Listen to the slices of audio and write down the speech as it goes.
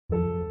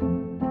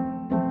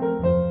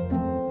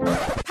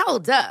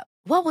Hold up.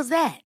 What was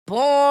that?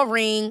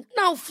 Boring.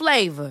 No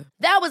flavor.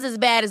 That was as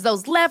bad as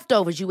those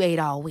leftovers you ate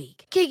all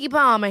week. Keke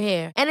Palmer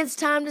here, and it's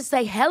time to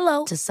say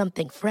hello to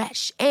something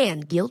fresh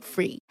and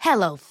guilt-free.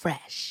 Hello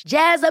Fresh.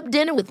 Jazz up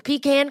dinner with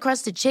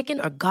pecan-crusted chicken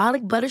or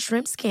garlic butter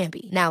shrimp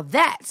scampi. Now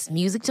that's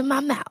music to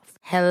my mouth.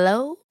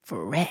 Hello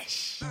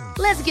Fresh.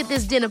 Let's get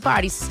this dinner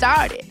party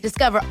started.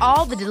 Discover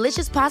all the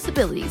delicious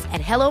possibilities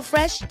at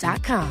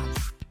hellofresh.com.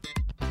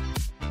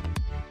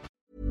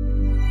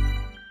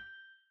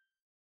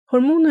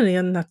 Hormoner är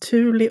en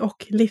naturlig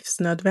och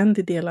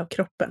livsnödvändig del av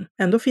kroppen.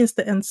 Ändå finns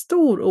det en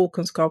stor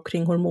okunskap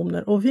kring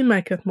hormoner och vi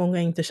märker att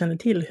många inte känner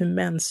till hur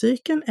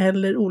menscykeln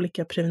eller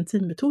olika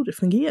preventivmetoder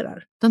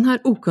fungerar. Den här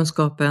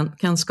okunskapen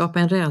kan skapa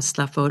en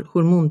rädsla för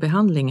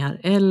hormonbehandlingar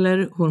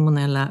eller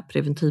hormonella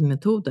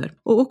preventivmetoder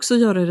och också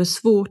göra det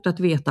svårt att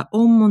veta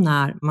om och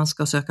när man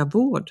ska söka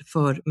vård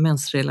för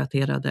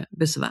mensrelaterade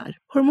besvär.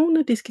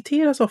 Hormoner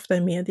diskuteras ofta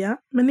i media,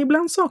 men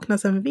ibland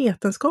saknas en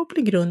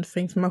vetenskaplig grund för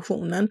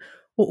informationen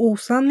och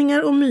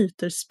osanningar och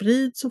myter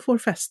sprids och får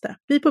fäste.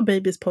 Vi på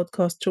Babys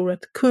podcast tror att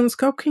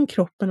kunskap kring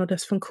kroppen och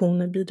dess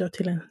funktioner bidrar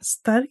till en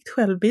stärkt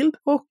självbild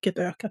och ett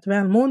ökat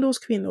välmående hos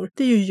kvinnor.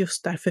 Det är ju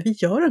just därför vi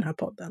gör den här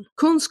podden.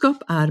 Kunskap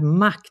är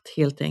makt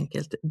helt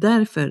enkelt.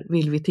 Därför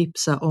vill vi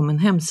tipsa om en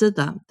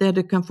hemsida där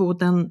du kan få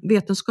den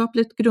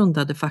vetenskapligt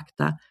grundade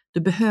fakta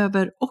du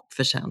behöver och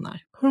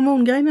förtjänar.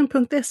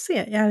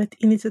 Hormonguiden.se är ett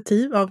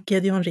initiativ av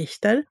Gedeon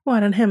Richter och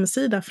är en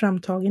hemsida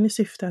framtagen i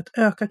syfte att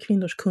öka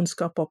kvinnors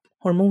kunskap om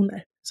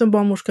hormoner. Som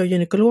barnmorska och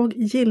gynekolog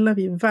gillar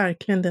vi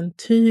verkligen den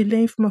tydliga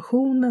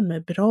informationen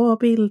med bra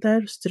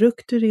bilder,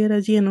 strukturerad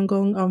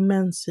genomgång av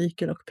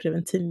menscykel och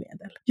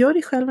preventivmedel. Gör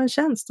dig själv en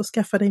tjänst och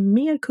skaffa dig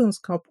mer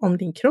kunskap om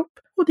din kropp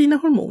och dina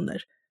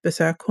hormoner.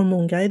 Besök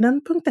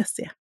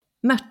hormonguiden.se.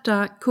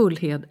 Märta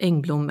Kullhed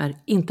Engblom är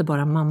inte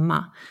bara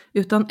mamma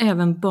utan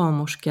även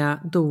barnmorska,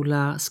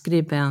 doula,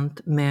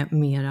 skribent med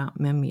mera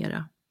med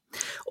mera.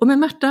 Och med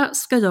Märta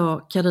ska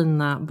jag,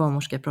 Carina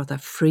barnmorska, prata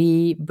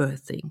free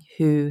birthing.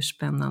 Hur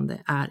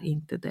spännande är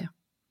inte det?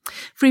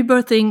 Free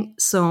birthing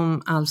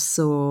som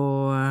alltså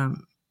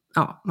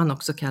man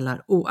också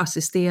kallar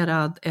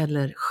oassisterad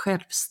eller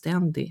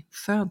självständig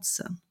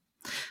födsel.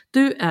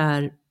 Du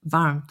är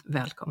varmt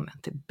välkommen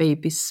till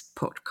Babys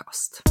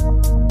podcast.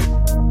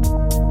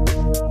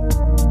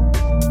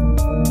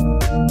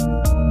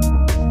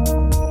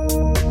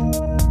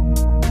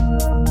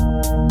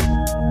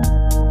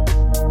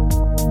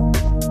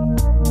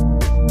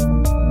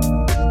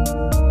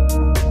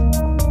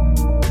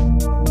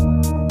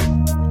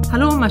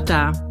 Hallå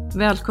Märta,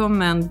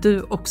 välkommen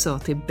du också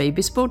till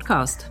Babys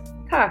podcast.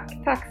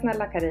 Tack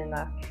snälla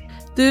Carina.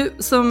 Du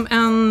som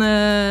en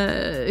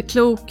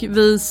klok,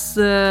 vis,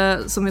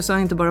 som jag sa,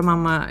 inte bara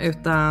mamma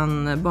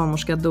utan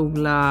barnmorska,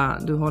 doula,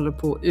 du håller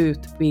på att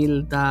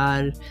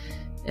utbildar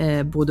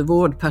både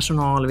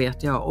vårdpersonal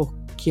vet jag och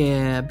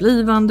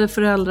blivande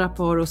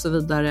föräldrapar och så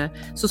vidare,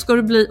 så ska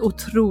det bli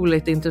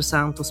otroligt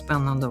intressant och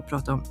spännande att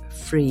prata om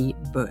free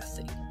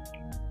birthing.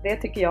 Det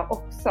tycker jag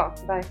också,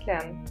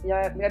 verkligen.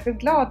 Jag blev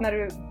glad när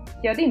du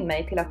bjöd in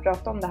mig till att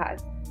prata om det här.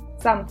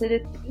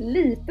 Samtidigt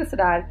lite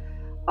sådär,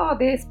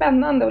 det är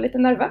spännande och lite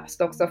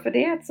nervöst också, för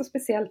det är ett så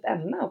speciellt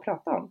ämne att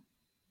prata om.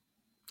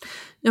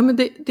 Ja, men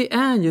det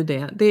är ju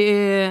det. Det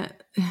är,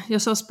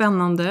 jag sa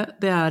spännande,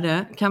 det är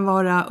det. Kan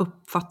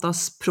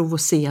uppfattas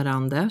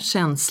provocerande,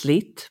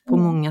 känsligt på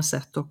många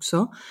sätt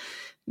också.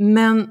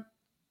 Men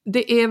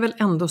det är väl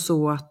ändå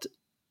så att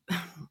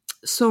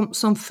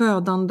som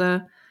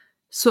födande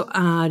så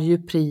är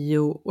ju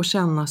prio att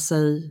känna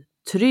sig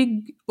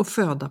trygg och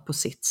föda på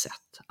sitt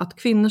sätt. Att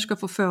kvinnor ska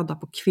få föda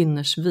på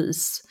kvinnors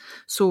vis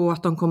så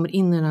att de kommer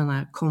in i den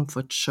här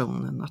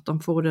comfort-zonen, att de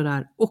får det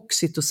där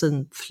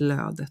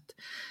oxytocinflödet.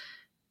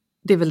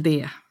 Det är väl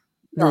det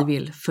vi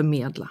vill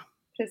förmedla.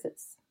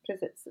 Precis.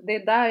 Det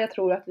är där jag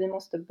tror att vi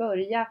måste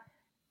börja.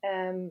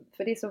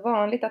 För det är så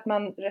vanligt att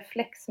man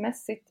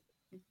reflexmässigt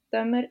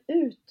dömer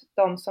ut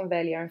de som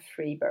väljer en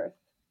free birth.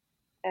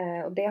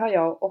 Och det har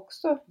jag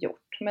också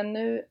gjort. Men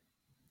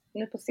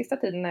nu på sista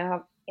tiden när jag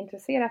har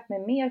intresserat mig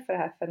mer för det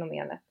här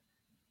fenomenet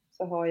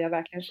så har jag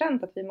verkligen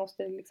känt att vi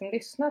måste liksom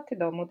lyssna till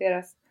dem och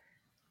deras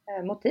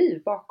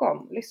motiv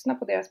bakom. Lyssna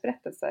på deras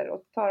berättelser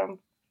och ta dem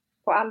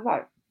på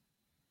allvar.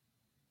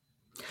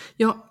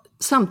 Ja,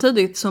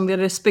 samtidigt som vi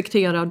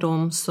respekterar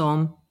de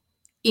som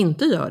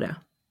inte gör det.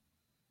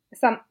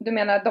 Du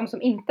menar de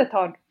som inte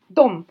tar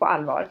dem på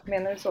allvar?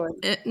 Menar du så?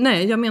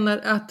 Nej, jag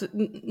menar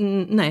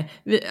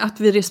att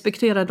vi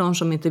respekterar de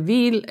som inte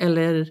vill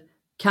eller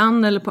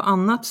kan eller på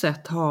annat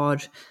sätt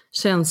har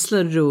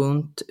känslor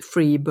runt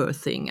free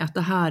birthing. Att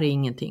det här är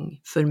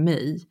ingenting för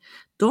mig.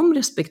 De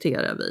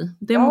respekterar vi.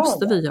 Det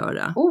måste vi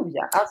göra.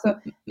 Ja. Alltså,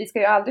 vi ska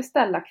ju aldrig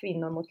ställa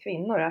kvinnor mot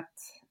kvinnor att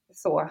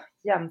så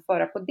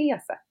jämföra på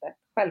det sättet.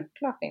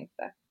 Självklart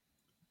inte.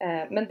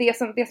 Men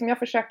det som jag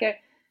försöker...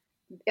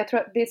 Jag tror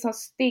att det är som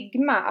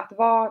stigma att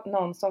vara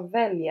någon som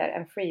väljer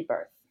en free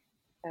birth.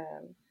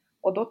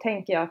 Och då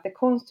tänker jag att det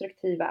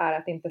konstruktiva är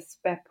att inte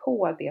spä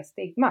på det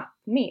stigmat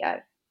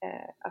mer.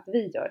 Att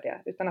vi gör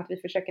det. Utan att vi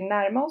försöker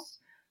närma oss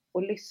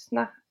och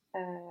lyssna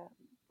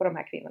på de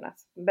här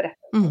kvinnornas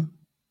berättelser.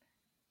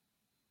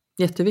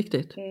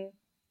 Jätteviktigt.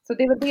 Så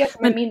det är väl det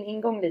som är min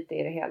ingång lite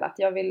i det hela, att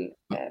jag vill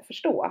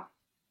förstå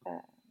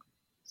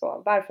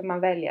varför man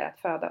väljer att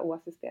föda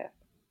oassisterat.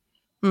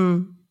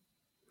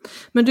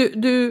 Men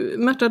du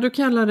Märta, du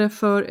kallar det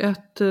för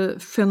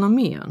ett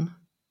fenomen.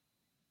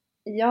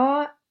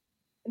 Ja,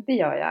 det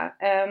gör jag.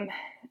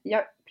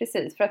 Ja,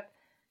 precis. För att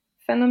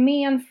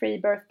fenomen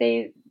free birth,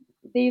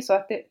 det är ju så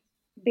att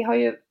det har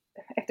ju,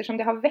 eftersom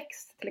det har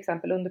växt till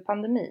exempel under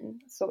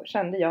pandemin, så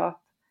kände jag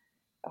att,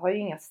 jag har ju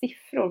inga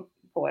siffror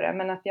på det,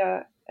 men att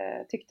jag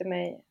tyckte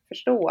mig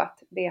förstå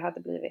att det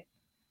hade blivit,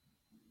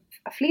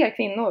 fler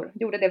kvinnor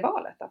gjorde det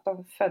valet, att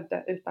de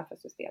födde utanför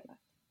systemet.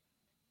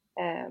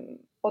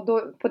 Och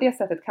då, på det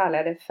sättet kallar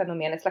jag det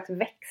fenomen, ett slags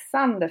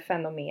växande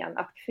fenomen,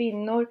 att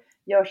kvinnor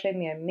gör sig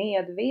mer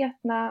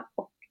medvetna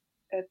och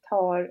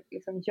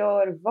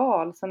gör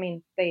val som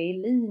inte är i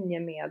linje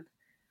med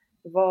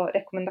vad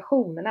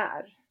rekommendationen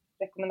är.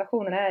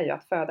 Rekommendationen är ju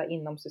att föda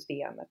inom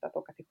systemet, att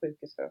åka till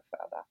sjukhus för att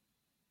föda.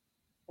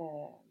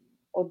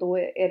 Och då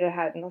är det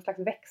här någon slags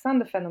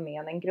växande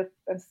fenomen, en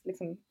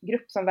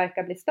grupp som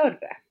verkar bli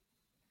större.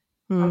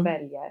 Man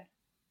väljer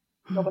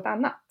något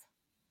annat.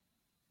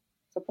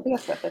 Så på det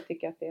sättet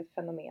tycker jag att det är ett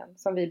fenomen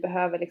som vi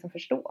behöver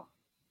förstå.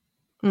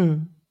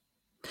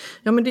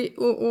 Ja, men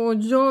och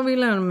jag vill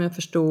lära mig att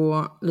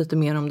förstå lite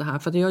mer om det här,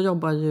 för att jag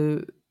jobbar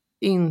ju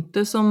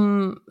inte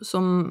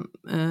som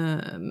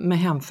med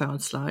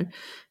hemfödslar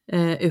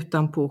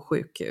utan på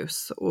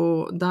sjukhus,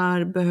 och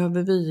där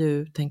behöver vi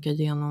ju tänka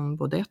igenom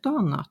både ett och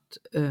annat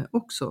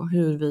också,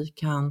 hur vi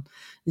kan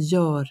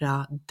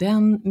göra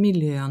den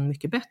miljön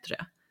mycket bättre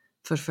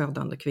för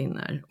födande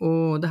kvinnor.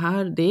 Och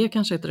det är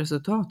kanske ett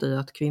resultat i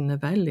att kvinnor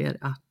väljer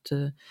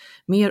att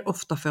mer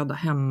ofta föda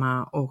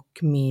hemma och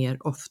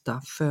mer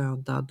ofta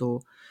föda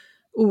då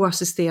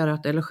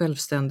oassisterat eller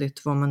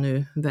självständigt, vad man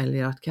nu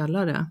väljer att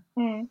kalla det.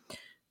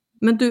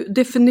 Men du,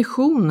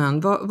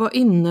 definitionen, vad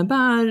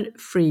innebär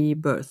free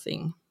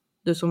birthing?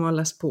 Du som har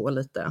läst på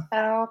lite.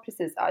 Ja,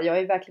 precis. Ja, jag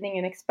är verkligen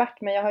ingen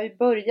expert, men jag har ju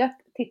börjat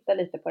titta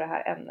lite på det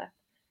här ämnet.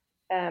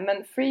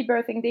 Men free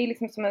birthing, det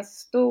är som en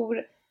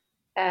stor...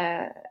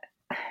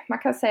 man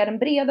kan säga den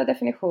breda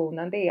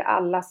definitionen, det är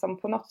alla som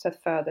på något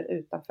sätt föder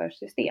utanför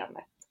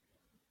systemet.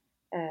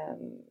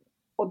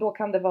 Och då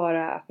kan det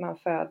vara att man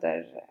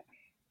föder,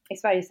 i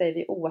Sverige säger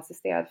vi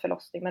oassisterad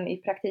förlossning, men i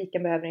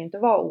praktiken behöver det inte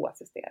vara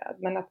oassisterad.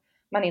 Men att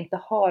man inte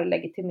har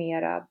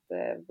legitimerad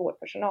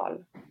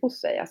vårdpersonal hos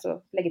sig,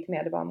 alltså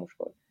legitimerade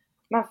barnmorskor.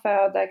 Man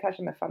föder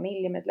kanske med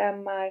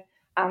familjemedlemmar,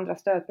 andra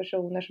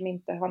stödpersoner som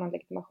inte har någon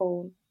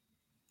legitimation.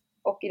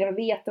 Och i den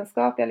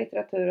vetenskapliga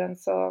litteraturen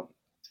så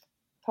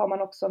tar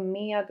man också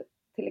med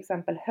till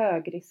exempel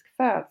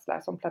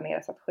högriskfödslar som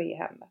planeras att ske i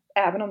hemmet.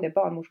 Även om det är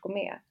barnmorskor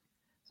med,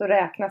 så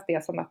räknas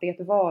det som att det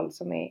är ett val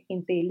som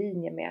inte är i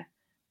linje med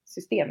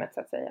systemet, så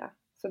att säga.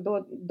 Så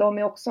då, de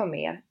är också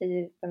med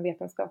i den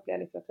vetenskapliga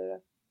litteraturen.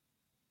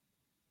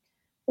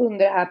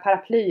 Under det här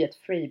paraplyet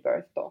free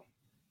birth då.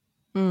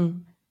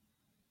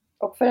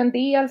 Och för en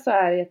del så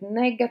är det ett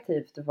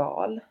negativt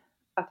val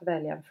att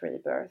välja en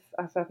free birth.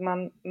 Alltså att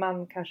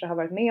man kanske har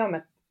varit med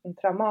om en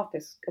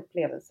traumatisk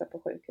upplevelse på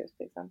sjukhus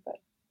till exempel.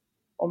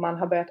 Och man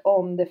har börjat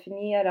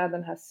omdefiniera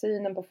den här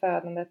synen på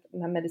födandet,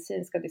 den här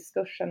medicinska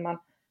diskursen.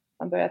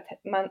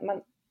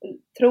 Man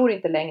tror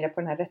inte längre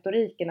på den här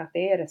retoriken att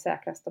det är det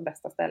säkraste och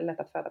bästa stället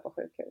att föda på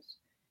sjukhus.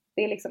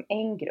 Det är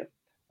en grupp,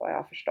 vad jag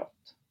har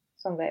förstått,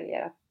 som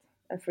väljer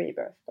en free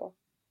birth då.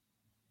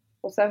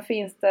 Och sen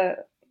finns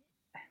det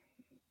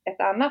ett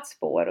annat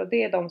spår, och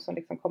det är de som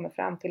kommer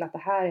fram till att det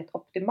här är ett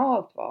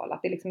optimalt val.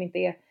 Att det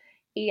inte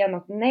är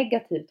något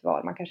negativt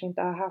val. Man kanske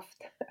inte har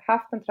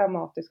haft en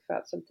traumatisk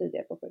födsel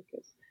tidigare på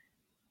sjukhus.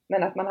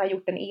 Men att man har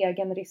gjort en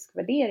egen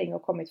riskvärdering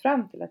och kommit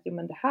fram till att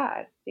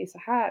det är så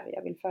här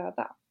jag vill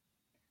föda.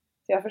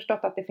 Så jag har förstått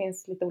att det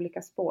finns lite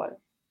olika spår.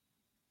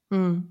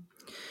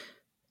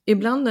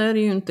 Ibland är det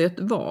ju inte ett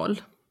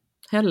val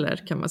heller,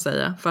 kan man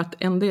säga. För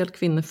att en del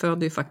kvinnor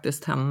föder ju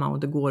faktiskt hemma och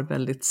det går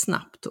väldigt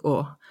snabbt,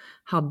 och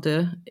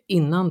hade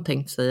innan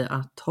tänkt sig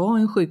att ha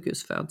en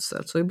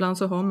sjukhusfödsel. Så ibland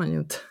så har man ju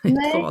inte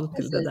ett val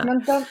till det där.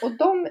 Men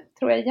de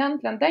tror jag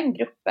egentligen, den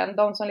gruppen,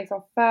 de som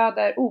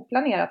föder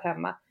oplanerat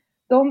hemma,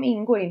 de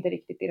ingår inte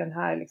riktigt i den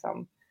här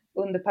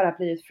under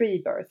paraplyet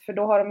free birth. För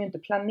då har de ju inte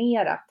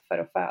planerat för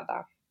att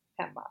föda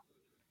hemma.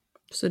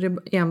 Så det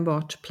är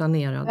enbart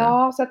planerade?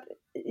 Ja, så att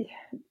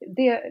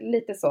det är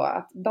lite så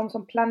att de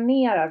som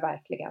planerar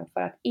verkligen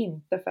för att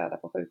inte föda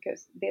på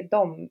sjukhus, det är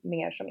de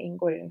mer som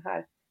ingår i den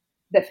här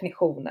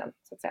definitionen,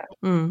 så att säga.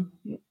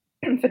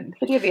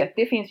 För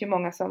det finns ju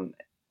många som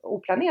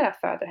oplanerat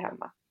föder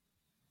hemma.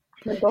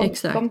 Men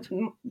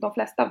de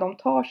flesta av dem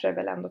tar sig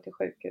väl ändå till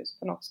sjukhus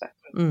på något sätt.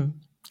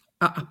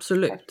 Ja,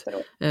 absolut.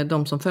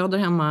 De som föder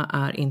hemma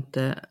är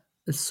inte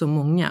så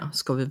många,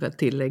 ska vi väl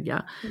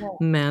tillägga.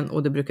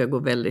 Och det brukar gå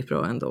väldigt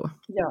bra ändå.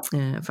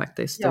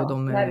 Faktiskt. Och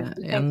de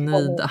är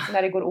nöjda.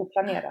 När det går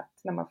oplanerat,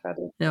 när man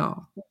föder.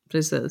 Ja,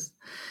 precis.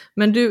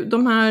 Men du,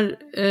 de här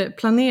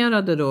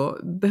planerade då,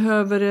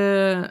 behöver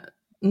det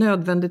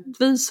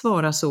nödvändigtvis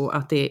vara så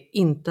att det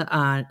inte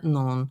är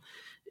någon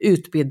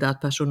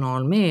utbildad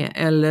personal med,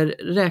 eller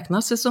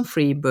räknas det som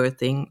free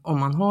birthing om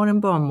man har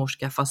en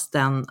barnmorska fast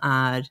den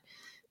är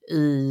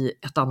i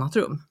ett annat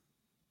rum?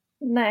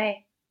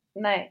 Nej.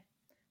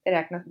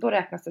 Då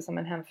räknas det som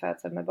en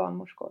hemfödsel med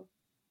barnmorskor.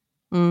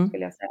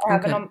 Skulle jag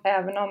säga.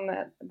 Även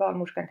om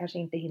barnmorskan kanske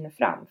inte hinner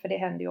fram, för det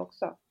händer ju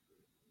också.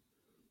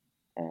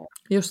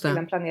 Just det. Till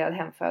en planerad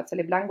hemfödsel.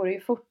 Ibland går det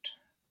ju fort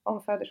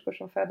om föderskor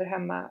som föder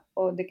hemma,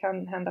 och det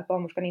kan hända att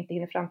barnmorskan inte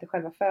hinner fram till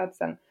själva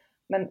födseln,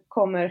 men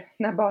kommer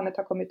när barnet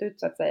har kommit ut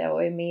så att säga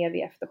och är med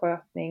vid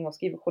efterskötning och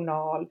skriver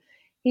journal.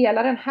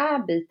 Hela den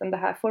här biten, det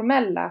här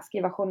formella,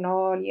 skriva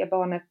journal, ge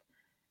barnet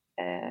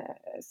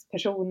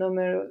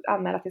personnummer och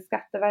anmäla till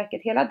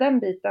Skatteverket, hela den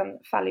biten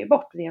faller ju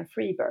bort vid en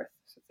free birth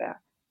så att säga.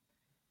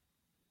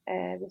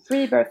 Vid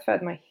free birth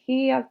föder man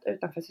helt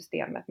utanför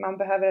systemet. Man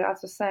behöver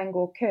alltså sen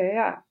gå och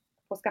köa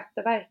på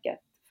Skatteverket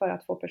för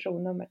att få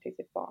personnummer till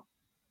sitt barn.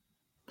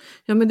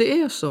 Ja, men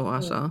det är så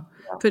alltså.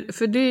 Ja.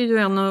 För det är ju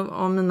en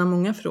av mina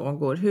många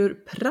frågor. Hur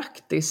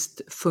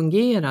praktiskt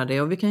fungerar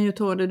det? Och vi kan ju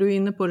ta det, du är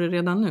inne på det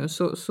redan nu.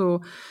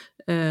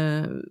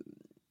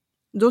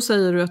 Då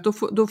säger du att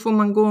då får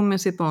man gå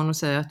med sitt barn och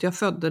säga att jag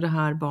födde det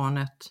här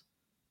barnet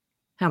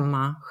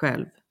hemma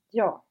själv.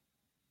 Ja,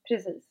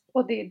 precis.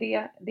 Och det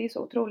är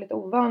så otroligt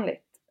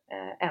ovanligt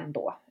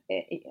ändå.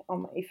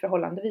 I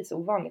förhållandevis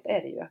ovanligt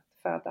är det ju att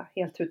föda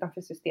helt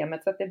utanför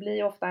systemet. Så att det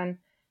blir ofta en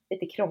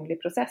lite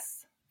krånglig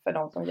process för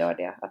de som gör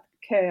det. Att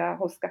köa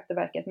hos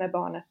Skatteverket med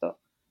barnet. Och,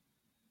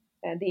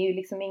 det är ju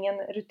liksom ingen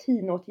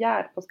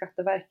rutinåtgärd på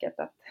Skatteverket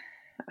att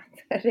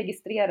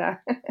registrera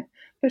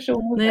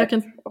personer.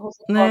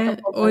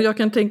 Och jag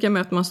kan tänka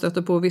mig att man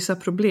stöter på vissa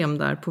problem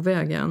där på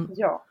vägen.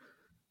 Ja,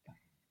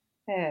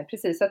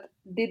 precis. Så att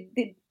det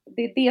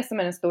är det som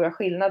är den stora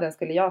skillnaden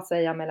skulle jag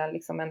säga mellan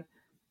liksom en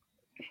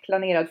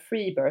planerad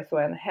free birth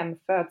och en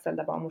hemfödsel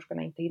där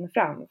barnmorskorna inte hinner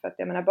fram. För att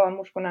jag menar,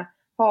 barnmorskorna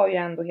har ju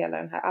ändå hela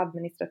den här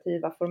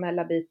administrativa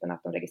formella biten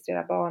att de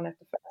registrerar barnet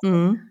och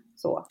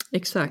så.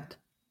 Exakt.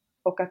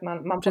 Och att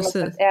man på något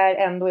sätt är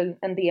ändå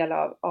en del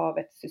av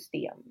ett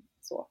system.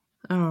 Så.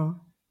 Ja.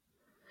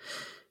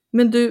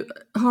 Men du,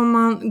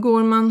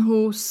 går man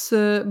hos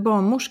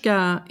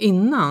barnmorska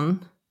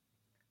innan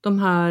de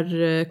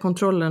här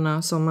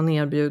kontrollerna som man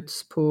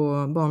erbjuds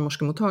på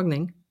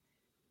barnmorskemottagning?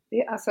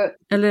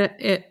 Eller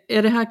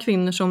är det här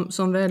kvinnor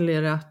som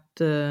väljer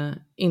att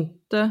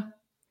inte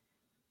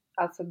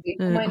alltså det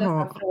kan man ju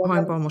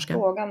nästan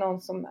fråga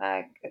någon som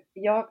är...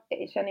 Jag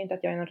känner inte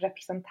att jag är någon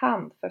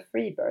representant för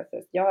free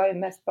birthers. Jag är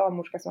mest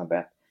barnmorska som har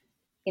börjat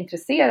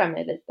intressera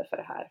mig lite för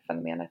det här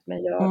fenomenet.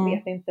 Men jag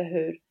vet inte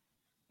hur...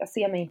 Jag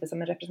ser mig inte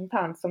som en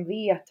representant som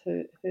vet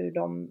hur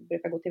de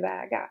brukar gå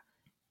tillväga.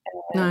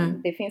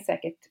 Det finns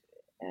säkert...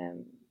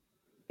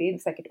 Det är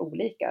säkert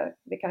olika.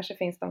 Det kanske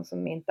finns de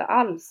som inte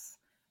alls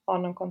har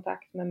någon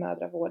kontakt med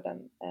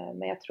mödravården.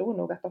 Men jag tror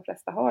nog att de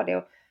flesta har det.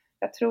 Och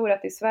jag tror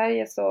att i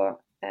Sverige så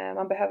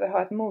man behöver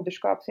ha ett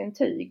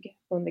moderskapsintyg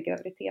under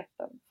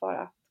graviditeten för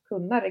att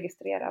kunna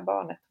registrera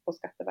barnet på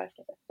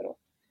Skatteverket efteråt.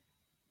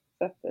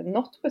 Så att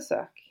något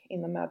besök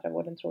inom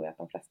mödravården tror jag att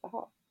de flesta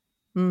har.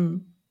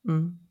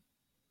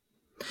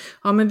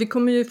 Ja, men vi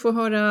kommer ju få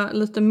höra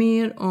lite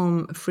mer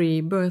om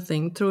free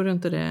birthing. Tror du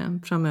inte det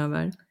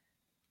framöver?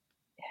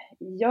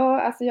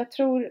 Ja, alltså jag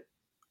tror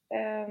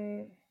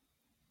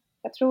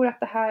att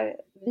det här,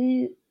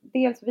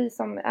 dels vi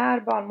som är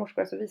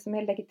barnmorskor, alltså vi som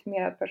är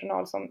legitimerad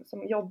personal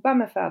som jobbar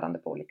med födande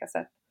på olika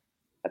sätt.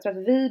 Jag tror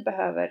att vi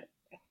behöver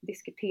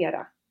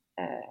diskutera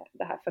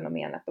det här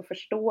fenomenet och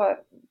förstå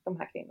de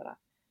här kvinnorna.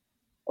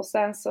 Och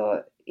sen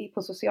så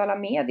på sociala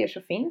medier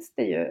så finns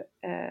det ju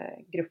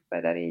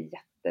grupper där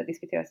det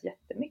diskuteras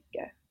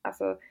jättemycket.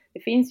 Alltså det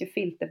finns ju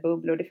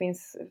filterbubblor, det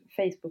finns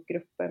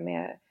Facebookgrupper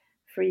med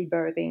free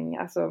birthing,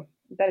 alltså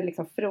där det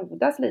liksom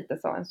frodas lite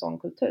en sån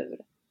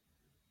kultur.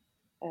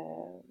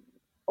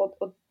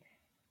 Och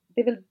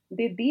det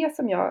är det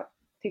som jag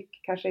tycker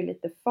kanske är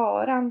lite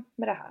faran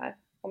med det här,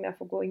 om jag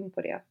får gå in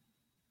på det.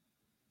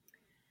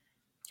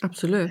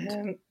 Absolut.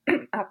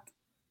 Att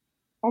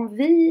om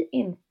vi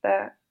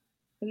inte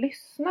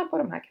lyssnar på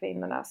de här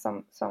kvinnorna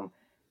som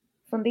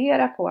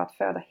funderar på att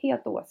föda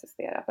helt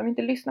oassisterat, om vi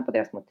inte lyssnar på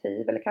deras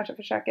motiv eller kanske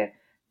försöker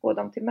gå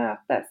dem till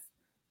mötes,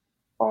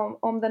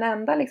 om den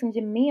enda liksom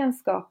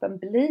gemenskapen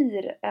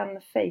blir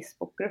en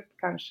Facebookgrupp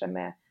kanske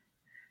med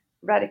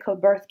radical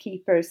birth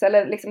keepers,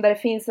 eller liksom där det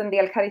finns en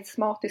del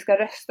karismatiska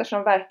röster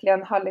som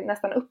verkligen har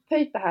nästan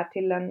upphöjt det här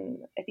till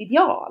ett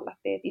ideal. Att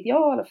det är ett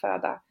ideal att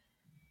föda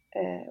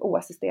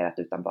oassisterat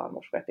utan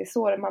barnmorskor. Att det är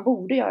så man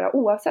borde göra.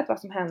 Oavsett vad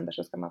som händer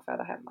så ska man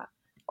föda hemma.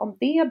 Om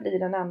det blir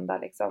den enda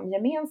liksom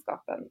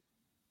gemenskapen,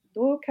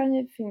 då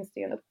finns det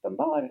ju en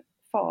uppenbar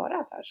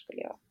fara där,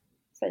 skulle jag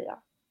säga.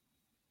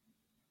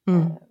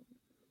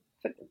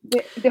 För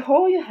det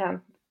har ju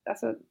hänt,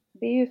 alltså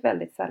det är ju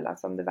väldigt sällan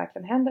som det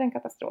verkligen händer en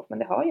katastrof, men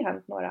det har ju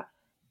hänt några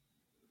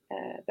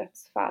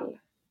dödsfall.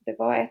 Det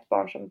var ett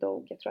barn som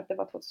dog, jag tror att det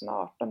var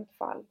 2018 ett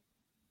fall,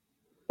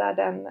 där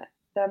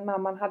den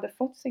mamman hade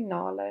fått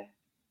signaler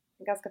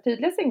ganska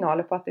tydliga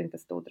signaler på att det inte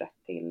stod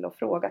rätt till och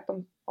frågat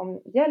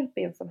om hjälp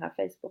i en sån här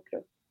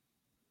Facebookgrupp.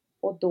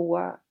 Och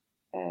då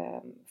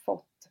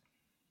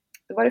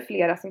då var det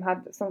flera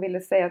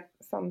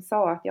som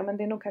sa att ja, men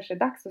det är nog kanske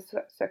dags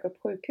att söka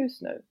upp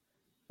sjukhus nu.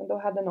 Men då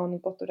hade någon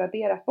gått och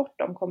raderat bort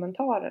de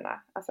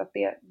kommentarerna. Alltså att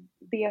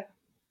det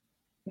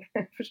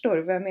förstår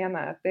du vad jag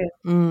menar? Att det...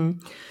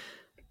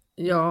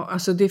 Ja,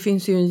 alltså det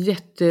finns ju en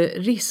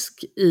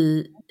jätterisk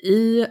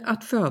i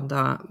att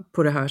föda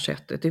på det här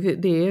sättet.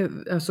 Det är,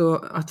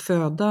 alltså att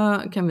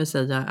föda kan vi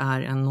säga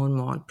är en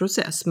normal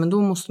process. Men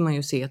då måste man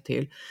ju se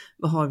till,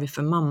 vad har vi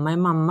för mamma? Är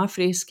mamma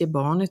frisk? Är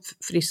barnet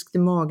friskt i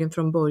magen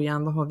från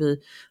början?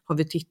 Har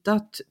vi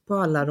tittat på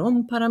alla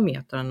de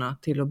parametrarna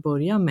till att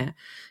börja med?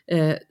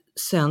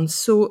 Sen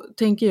så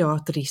tänker jag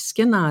att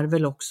risken är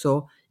väl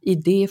också i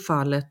det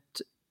fallet,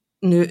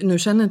 nu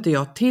känner inte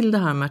jag till det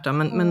här, Märta,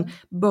 men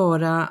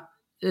bara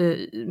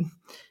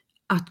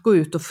att gå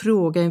ut och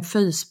fråga i en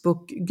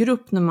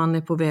Facebookgrupp när man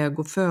är på väg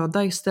att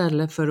föda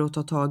istället för att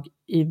ta tag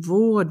i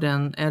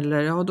vården,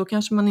 eller ja, då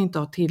kanske man inte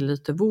har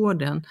tillit till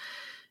vården.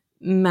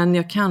 Men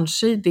jag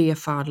kanske i det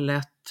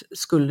fallet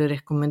skulle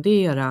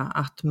rekommendera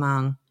att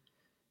man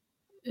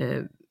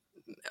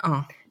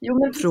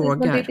frågar, men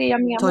det är det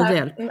jag menar. ta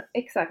hjälp.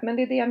 Exakt, men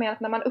det är det jag menar,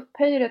 att när man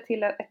upphöjer det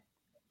till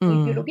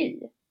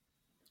ideologi,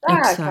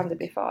 där kan det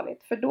bli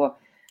farligt. För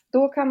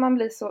då kan man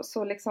bli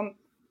så liksom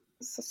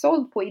så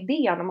såld på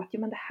idén om att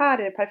men det här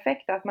är det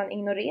perfekta, att man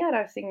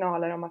ignorerar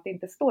signaler om att det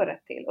inte står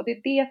rätt till. Och det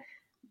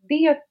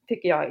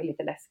tycker jag är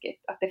lite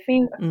läskigt, att det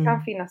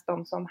kan finnas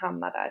de som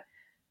hamnar där.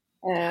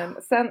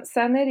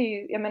 Sen är det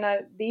ju, jag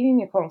menar, det är ju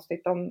inget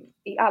konstigt om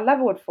i alla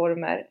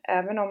vårdformer,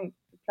 även om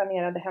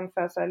planerade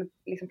hemfödslar eller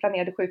liksom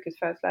planerade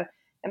sjukhusfödslar,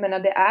 jag menar,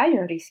 det är ju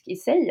en risk i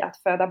sig att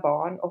föda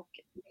barn, och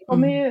det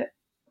kommer ju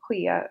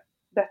ske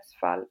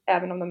dödsfall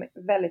även om de är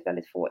väldigt,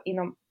 väldigt få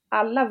inom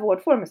alla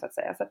vårdformer så att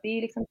säga. Så att det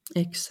är liksom,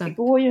 det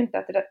går ju inte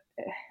att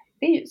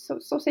det är ju,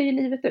 så ser ju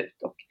livet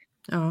ut, och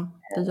ja,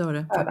 det gör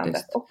det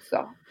faktiskt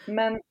också.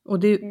 Men, och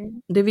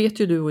det vet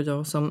ju du och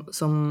jag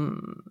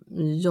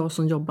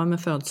som jobbar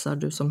med födslar,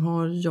 du som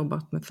har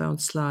jobbat med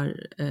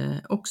födslar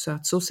också,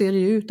 att så ser det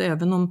ju ut.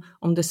 Även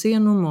om det ser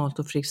normalt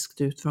och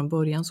friskt ut från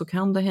början, så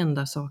kan det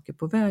hända saker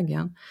på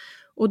vägen.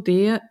 Och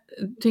det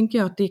tänker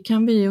jag att det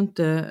kan vi ju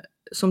inte,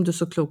 som du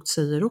så klokt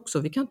säger också,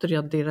 vi kan inte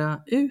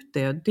radera ut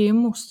det. Det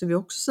måste vi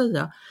också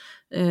säga.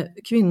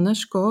 Kvinnor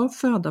ska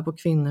föda på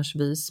kvinnors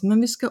vis,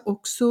 men vi ska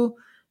också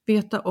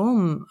veta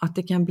om att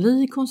det kan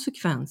bli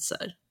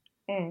konsekvenser.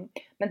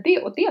 Men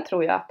det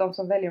tror jag att de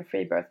som väljer en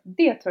free birth,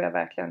 det tror jag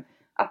verkligen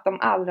att de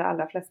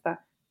allra flesta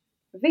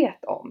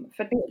vet om.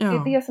 För det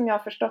är det som jag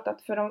har förstått,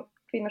 att för de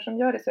kvinnor som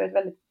gör det så är det ett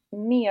väldigt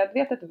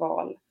medvetet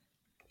val.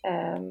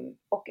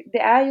 Och det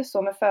är ju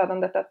så med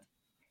födandet att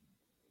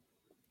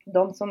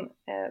de som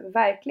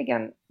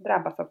verkligen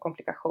drabbas av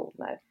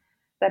komplikationer,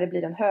 där det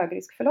blir en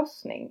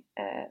högriskförlossning,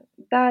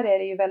 där är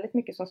det ju väldigt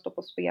mycket som står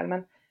på spel.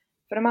 Men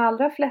för de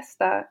allra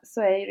flesta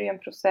så är det ju en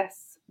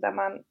process där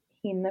man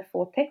hinner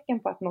få tecken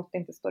på att något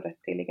inte står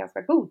rätt till i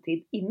ganska god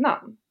tid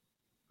innan.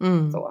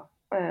 Så.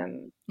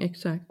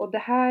 Exakt. Och det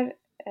här,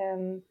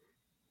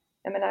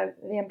 jag menar,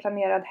 vid en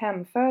planerad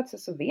hemfödsel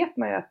så vet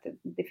man ju att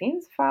det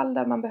finns fall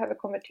där man behöver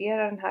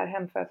konvertera den här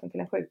hemfödseln till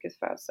en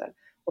sjukhusfödsel.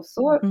 Och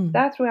så,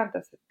 där tror jag inte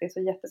att det är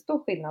så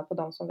jättestor skillnad på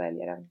de som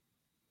väljer en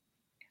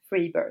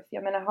free birth.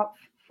 Jag menar,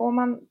 får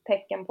man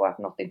tecken på att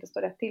något inte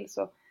står rätt till,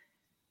 så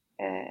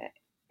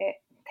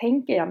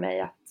tänker jag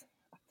mig att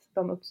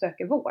de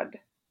uppsöker vård.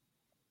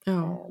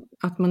 Ja,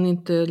 att man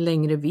inte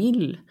längre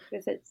vill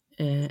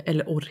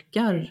eller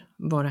orkar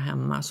vara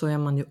hemma, så är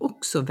man ju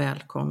också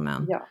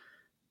välkommen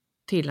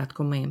till att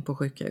komma in på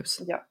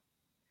sjukhus. Ja.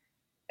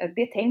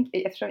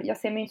 Eftersom jag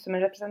ser mig inte som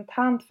en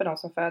representant för de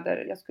som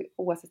föder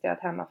oassisterat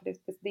hemma, för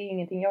det är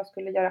ingenting jag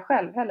skulle göra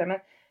själv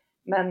heller.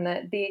 Men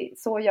det är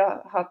så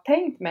jag har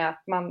tänkt mig,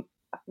 att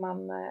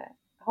man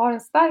har en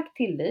stark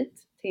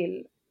tillit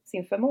till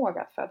sin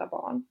förmåga att föda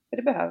barn. För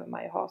det behöver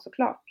man ju ha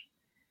såklart.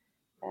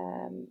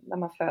 När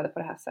man föder på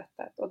det här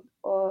sättet.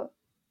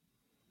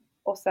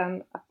 Och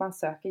sen att man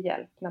söker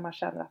hjälp när man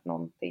känner att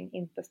någonting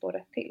inte står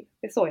rätt till.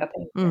 Det är så jag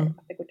tänker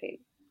att det går till.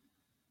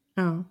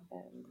 Ja.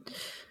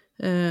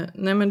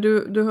 Nej, men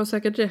du har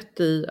säkert rätt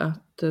i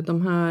att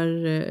de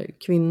här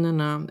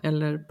kvinnorna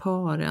eller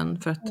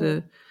paren, för att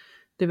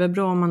det är väl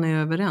bra om man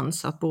är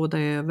överens, att båda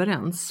är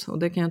överens. Och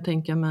det kan jag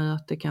tänka mig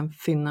att det kan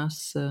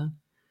finnas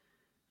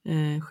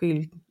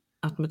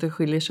att det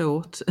skiljer sig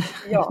åt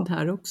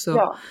där också.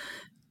 Ja.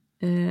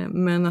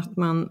 Men att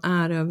man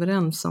är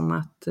överens om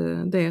att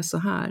det är så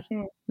här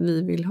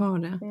vi vill ha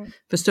det.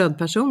 För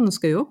stödpersonen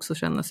ska ju också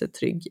känna sig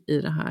trygg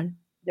i det här.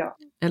 Ja.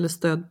 Eller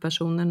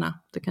stödpersonerna,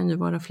 det kan ju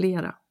vara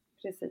flera.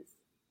 Precis.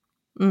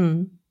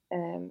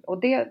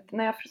 Och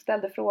när jag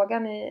ställde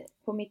frågan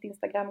på mitt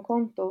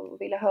Instagramkonto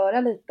och ville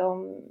höra lite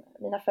om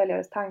mina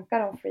följares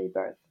tankar om free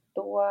birth,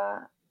 då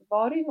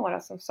var det ju några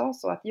som sa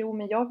så att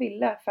men jag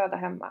ville föda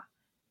hemma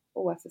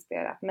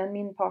oassisterat, men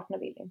min partner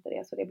ville inte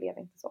det, så det blev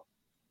inte så.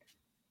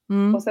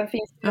 Och sen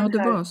finns det det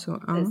var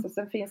så. Ja. Och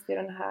sen finns det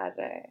den här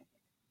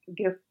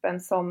gruppen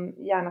som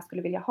gärna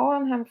skulle vilja ha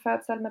en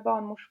hemfödsel med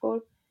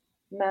barnmorskor,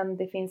 men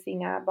det finns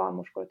inga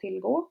barnmorskor att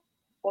tillgå.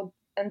 Och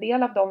en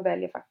del av dem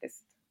väljer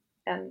faktiskt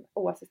en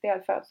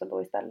oassisterad födsel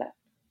då istället.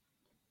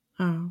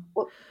 Ja.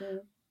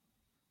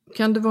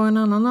 Kan det vara en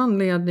annan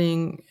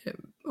anledning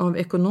av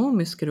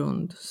ekonomisk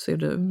grund, ser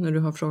du, när du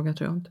har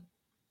frågat runt?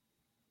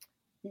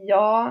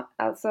 Ja,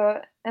 alltså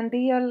en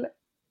del,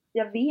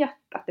 jag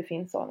vet att det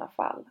finns sådana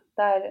fall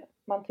där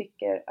man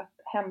tycker att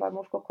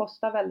hembarnmorskor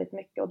kostar väldigt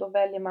mycket och då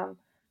väljer man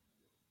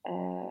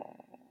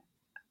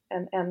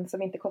en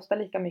som inte kostar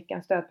lika mycket,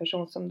 en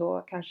stödperson som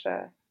då kanske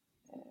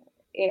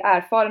är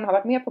erfaren och har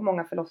varit med på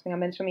många förlossningar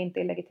men som inte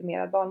är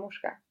legitimerad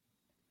barnmorska.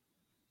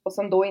 Och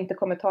som då inte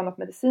kommer ta något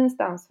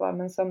medicinskt ansvar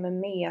men som är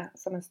med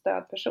som en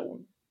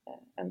stödperson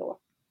ändå.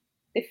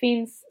 Det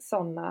finns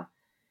sådana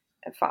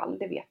fall,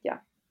 det vet jag.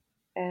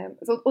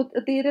 Och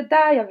det är det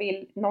där jag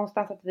vill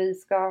någonstans att vi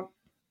ska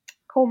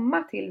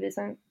komma till, vi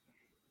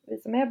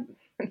som är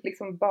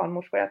liksom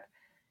barnmorskor. Att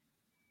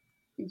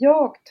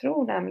jag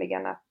tror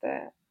nämligen att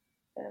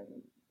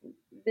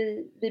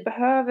det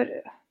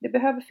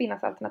behöver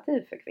finnas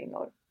alternativ för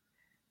kvinnor.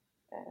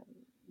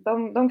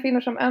 De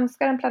kvinnor som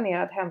önskar en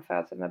planerad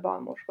hemfödsel med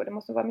barnmorskor, det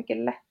måste vara mycket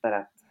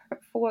lättare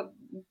att få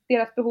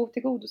deras behov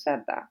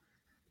tillgodosedda.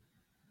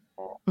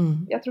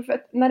 Jag tror för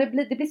att när det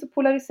blir så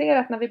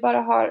polariserat, när vi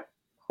bara har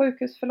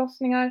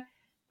sjukhusförlossningar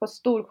på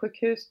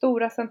storsjukhus,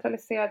 stora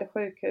centraliserade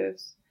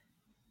sjukhus.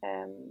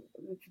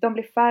 De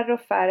blir färre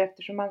och färre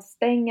eftersom man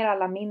stänger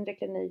alla mindre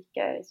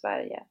kliniker i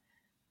Sverige.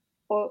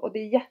 Och det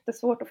är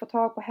jättesvårt att få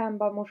tag på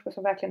hembarnmorskor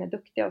som verkligen är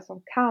duktiga och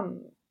som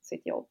kan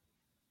sitt jobb.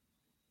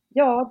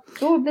 Ja,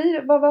 då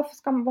blir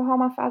vad har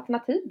man för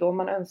alternativ då om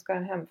man önskar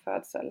en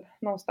hemfödsel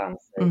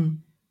någonstans i,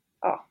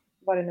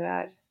 vad det nu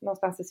är,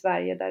 någonstans i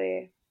Sverige där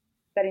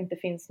det inte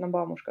finns någon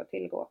barnmorska att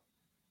tillgå.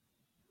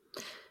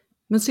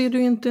 Men ser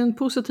du inte en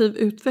positiv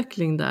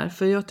utveckling där?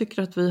 För jag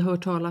tycker att vi hör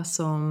talas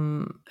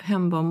om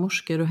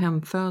hembarnmorskor och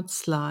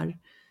hemfödslar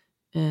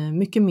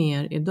mycket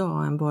mer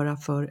idag än bara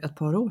för ett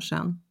par år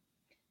sedan.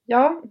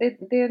 Ja,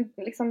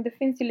 det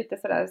finns ju lite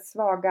sådär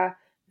svaga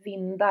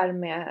vindar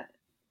med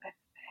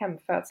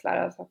hemfödslar.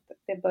 Alltså att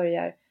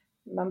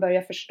man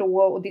börjar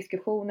förstå och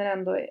diskussionen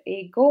ändå är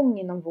igång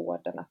inom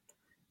vården. Att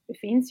det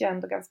finns ju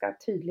ändå ganska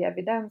tydlig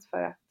evidens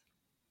för att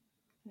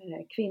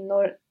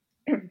kvinnor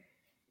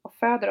och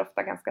föder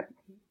ofta ganska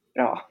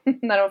bra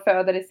när de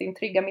föder i sin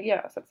trygga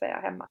miljö så att säga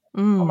hemma.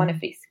 Om man är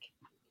frisk.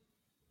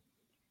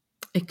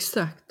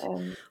 Exakt.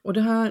 Och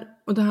det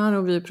här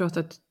har vi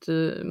pratat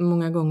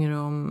många gånger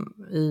om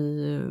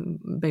i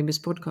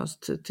Babys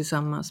podcast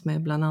tillsammans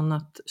med bland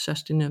annat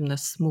Kerstin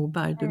Nymnes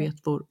Moberg, du vet,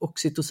 vår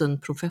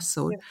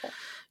oxytocinprofessor.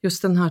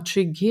 Just den här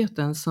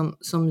tryggheten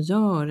som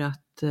gör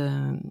att,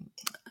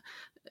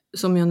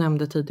 som jag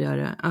nämnde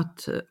tidigare,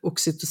 att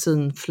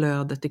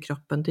oxytocinflödet i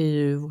kroppen, det är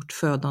ju vårt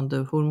födande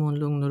hormon,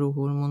 lugn och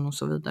rohormon och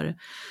så vidare.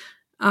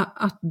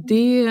 Att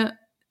det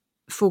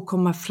får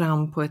komma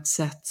fram på ett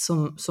sätt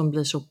som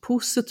blir så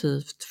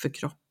positivt för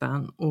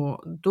kroppen,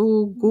 och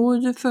då går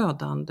ju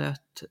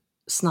födandet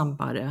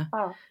snabbare.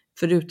 Ja.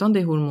 För utan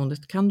det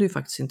hormonet kan du ju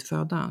faktiskt inte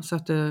föda. Så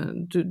att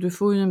du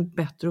får ju en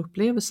bättre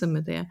upplevelse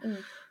med det.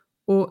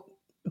 Och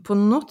på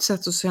något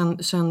sätt så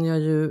känner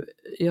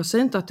jag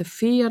säger inte att det är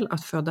fel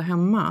att föda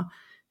hemma.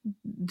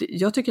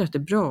 Jag tycker att det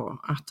är bra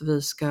att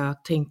vi ska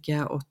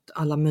tänka åt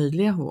alla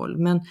möjliga håll.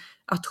 Men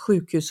att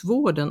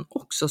sjukhusvården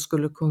också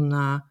skulle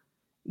kunna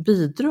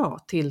bidra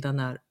till den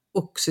här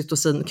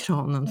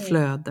oxytocinkranen,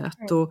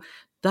 flödet. Och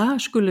där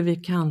skulle vi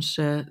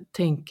kanske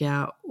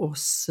tänka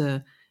oss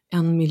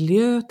en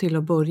miljö till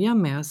att börja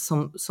med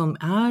som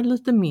är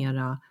lite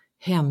mera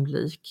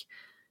hemlik.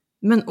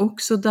 Men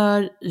också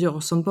där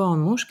jag som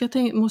barnmorska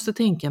måste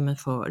tänka mig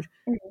för,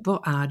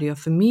 vad är det jag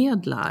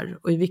förmedlar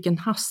och i vilken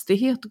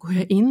hastighet går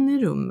jag in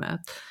i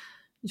rummet?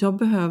 Jag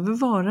behöver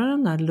vara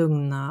den där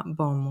lugna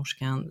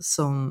barnmorskan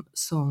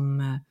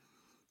som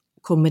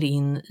kommer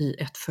in i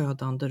ett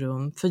födande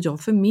rum. För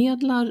jag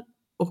förmedlar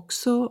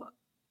också,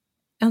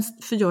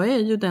 för jag är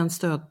ju den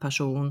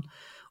stödperson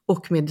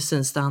och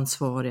medicinskt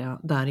ansvariga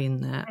där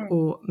inne.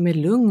 Och med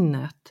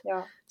lugnet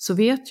så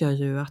vet jag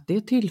ju att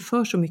det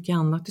tillför så mycket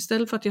annat.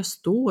 Istället för att jag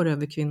står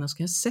över kvinnan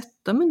ska jag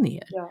sätta mig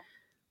ner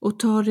och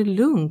ta det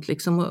lugnt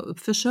liksom, och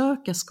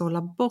försöka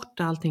skala bort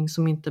allting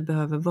som inte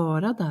behöver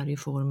vara där i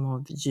form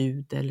av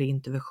ljud eller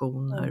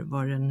interventioner,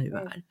 vad det nu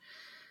är.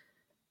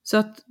 Så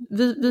att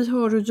vi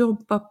har att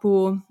jobba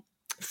på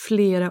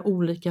flera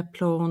olika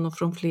plan och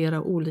från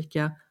flera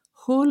olika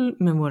håll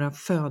med våra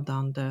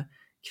födande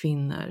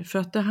kvinnor. För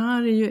att det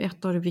här är ju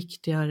ett av det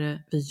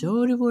viktigare vi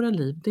gör i våra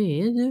liv.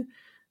 Det är ju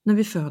när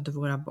vi föder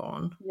våra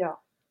barn.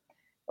 Ja,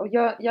 och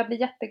jag blir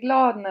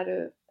jätteglad när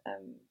du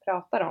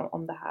pratar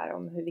om det här,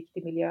 om hur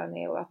viktig miljön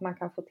är och att man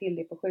kan få till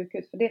det på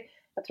sjukhus. För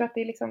jag tror att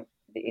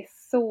det är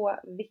så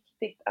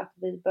viktigt att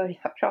vi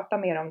börjar prata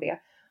mer om det.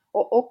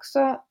 Och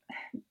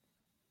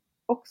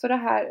också det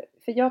här,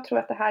 för jag tror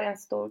att det här är en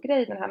stor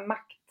grej, den här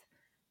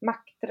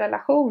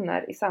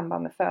maktrelationer i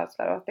samband med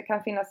födslar, och att det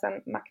kan finnas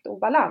en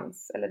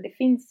maktobalans, eller det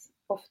finns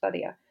ofta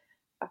det.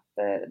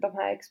 de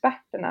här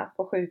experterna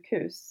på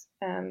sjukhus,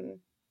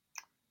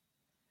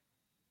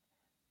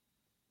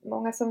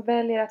 många som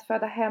väljer att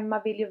föda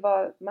hemma vill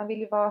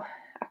ju vara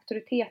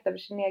auktoritet över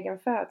sin egen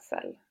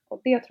födsel.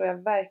 Och det tror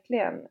jag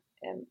verkligen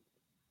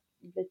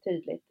blir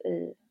tydligt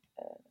i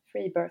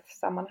free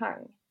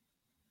birth-sammanhang.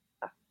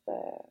 Att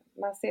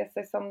man ser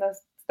sig som den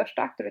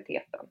största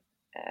auktoriteten.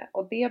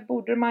 Och det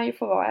borde man ju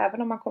få vara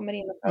även om man kommer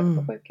in och föder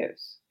på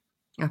sjukhus.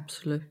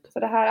 Absolut. Så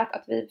det här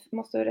att vi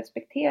måste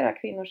respektera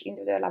kvinnors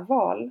individuella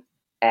val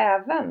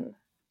även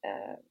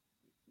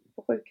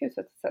på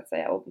sjukhuset så att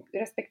säga. Och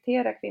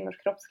respektera kvinnors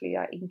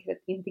kroppsliga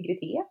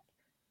integritet.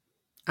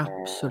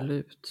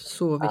 Absolut,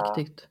 så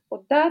viktigt.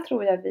 Och där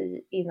tror jag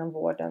vi inom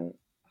vården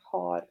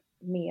har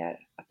mer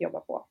att jobba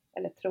på.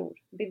 Eller tror.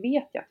 Det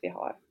vet jag att vi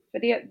har. För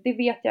det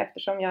vet jag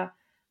eftersom jag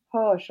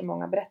hör så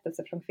många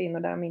berättelser från kvinnor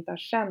där de inte har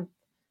känt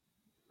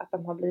att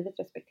de har blivit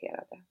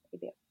respekterade i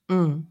det.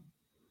 Mm.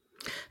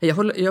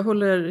 Jag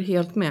håller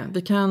helt med.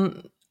 Vi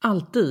kan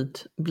alltid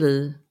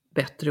bli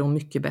bättre och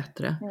mycket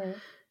bättre.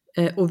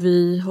 Och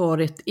vi har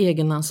ett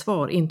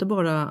egenansvar, inte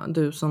bara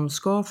du som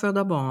ska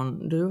föda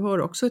barn. Du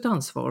har också ett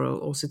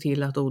ansvar att se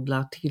till att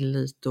odla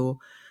tillit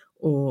och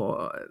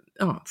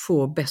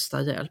få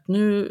bästa hjälp.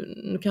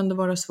 Nu kan det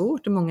vara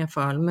svårt i många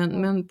fall,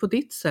 men på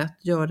ditt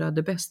sätt göra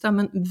det bästa.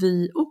 Men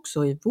vi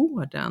också i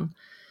vården.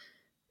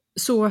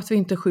 Så att vi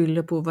inte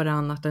skyller på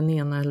varandra att den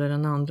ena eller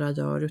den andra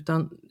gör,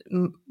 utan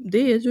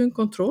det är ju en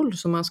kontroll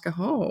som man ska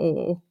ha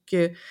och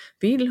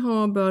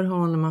bör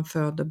ha när man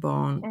föder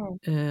barn.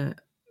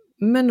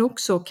 Men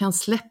också kan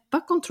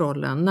släppa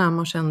kontrollen när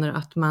man känner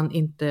att man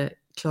inte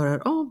klarar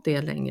av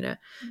det längre.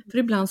 För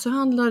ibland så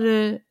handlar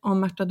det om,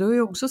 Märta, du har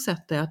ju också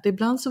sett det, att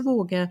ibland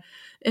så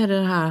är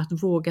det här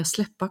att våga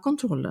släppa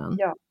kontrollen.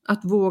 Ja.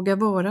 Att våga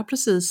vara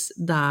precis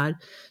där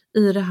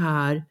i det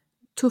här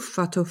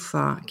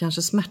tuffa,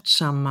 kanske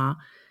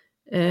smärtsamma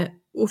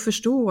och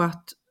förstå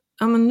att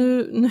men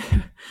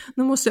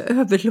nu måste jag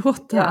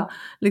överlåta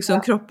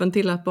kroppen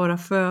till att bara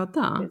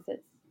föda.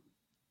 Precis.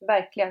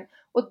 Verkligen.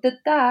 Och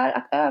det där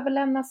att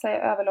överlämna sig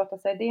och överlåta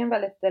sig, det är en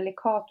väldigt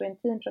delikat och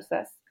intim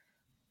process.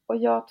 Och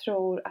jag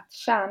tror att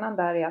kärnan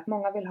där är att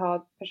många vill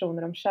ha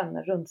personer de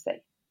känner runt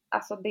sig.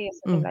 Alltså det är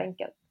så himla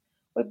enkelt.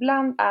 Och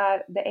ibland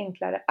är det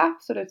enklare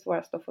absolut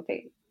svårast att få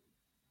till.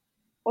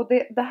 Och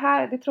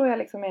det tror jag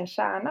liksom är en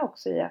kärna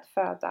också i att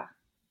föda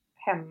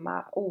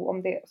hemma.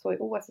 Om det så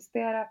är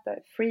oassisterat,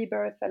 free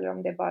birth eller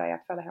om det bara är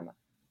att föda hemma.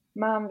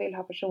 Man vill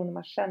ha personer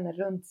man känner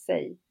runt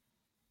sig.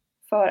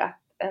 För att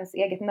ens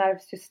eget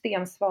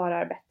nervsystem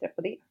svarar bättre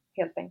på det,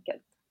 helt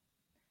enkelt.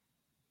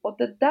 Och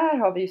det där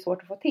har vi ju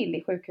svårt att få till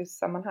i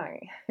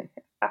sjukhussammanhang.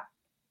 Att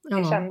det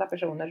är kända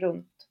personer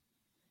runt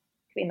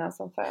kvinnan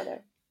som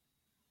föder.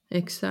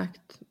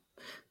 Exakt.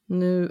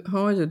 Nu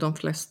har ju de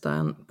flesta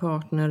en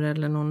partner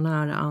eller någon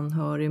nära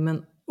anhörig,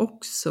 men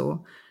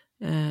också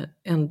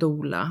en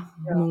doula.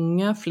 Ja.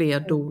 Många fler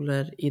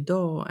doulor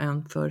idag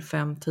än för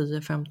 5,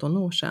 10, 15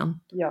 år sedan.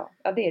 Ja,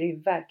 det är det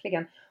ju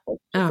verkligen. Och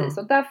precis,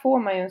 och där får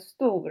man ju en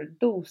stor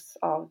dos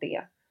av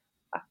det.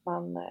 Att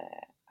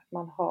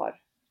man har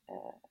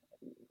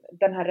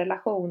den här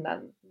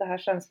relationen, det här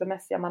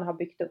känslomässiga man har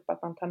byggt upp,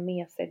 att man tar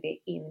med sig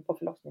det in på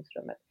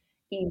förlossningsrummet,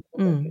 in på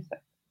sjukhuset.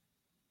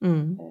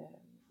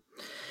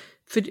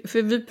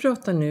 För vi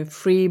pratar nu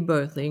free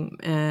birthing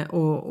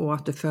och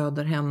att du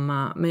föder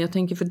hemma, men jag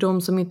tänker för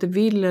de som inte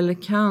vill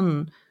eller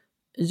kan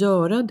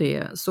göra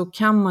det, så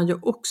kan man ju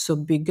också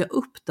bygga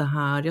upp det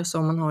här. Jag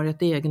sa man har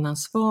ett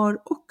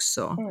egenansvar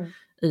också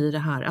i det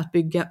här, att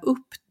bygga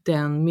upp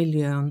den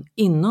miljön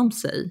inom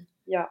sig.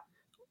 Ja.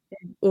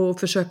 Och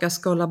försöka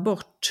skala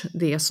bort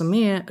det som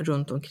är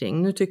runt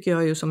omkring. Nu tycker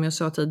jag ju, som jag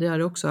sa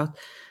tidigare också, att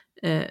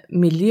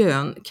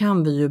miljön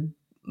kan vi ju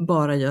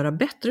bara göra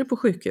bättre på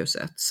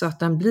sjukhuset så att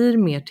den blir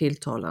mer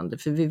tilltalande.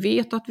 För vi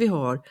vet att vi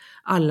har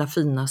alla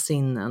fina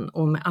sinnen,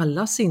 och med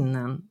alla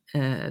sinnen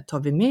tar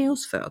vi med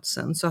oss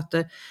födseln. Så att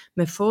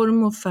med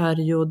form och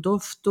färg och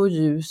doft och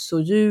ljus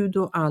och ljud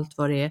och allt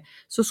vad det är,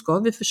 så ska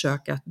vi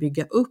försöka att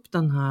bygga upp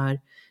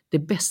det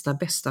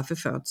bästa för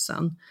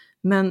födseln.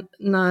 Men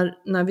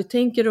när vi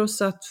tänker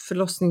oss att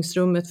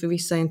förlossningsrummet för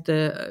vissa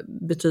inte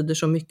betyder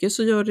så mycket,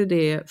 så gör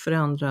det för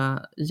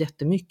andra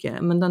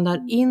jättemycket. Men den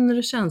där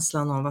inre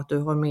känslan av att du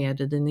har med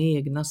dig dina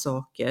egna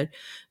saker,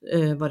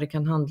 vad det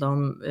kan handla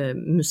om,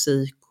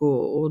 musik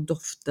och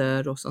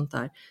dofter och sånt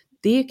där,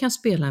 det kan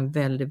spela en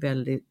väldigt,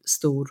 väldigt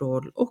stor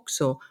roll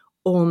också,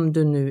 om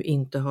du nu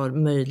inte har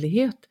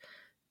möjlighet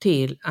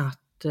till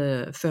att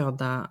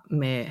föda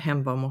med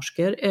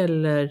hembarnmorskor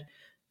eller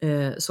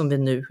som vi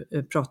nu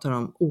pratar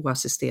om,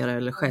 oassisterad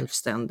eller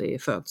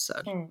självständig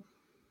födsel.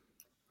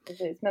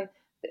 Precis, men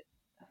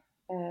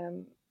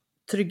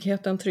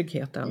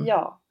tryggheten.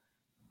 Ja,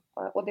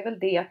 och det är väl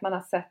det att man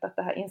har sett att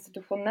det här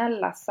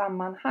institutionella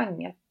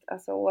sammanhanget,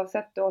 alltså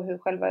oavsett då hur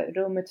själva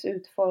rummets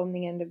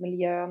utformning eller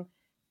miljön,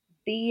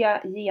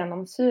 det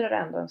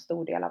genomsyrar ändå en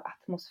stor del av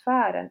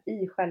atmosfären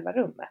i själva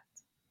rummet.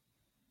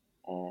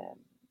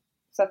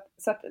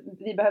 Så att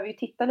vi behöver ju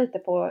titta lite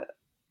på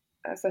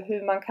alltså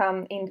hur man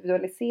kan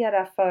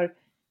individualisera för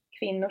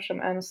kvinnor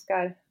som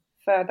önskar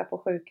föda på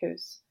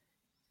sjukhus.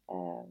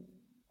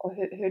 Och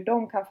hur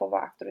de kan få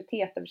vara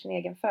auktoritet över sin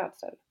egen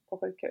födsel på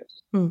sjukhus.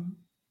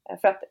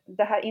 För att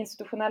det här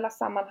institutionella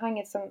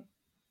sammanhanget som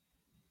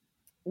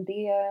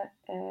det,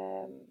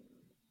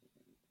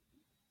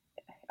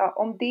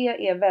 om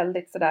det är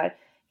väldigt sådär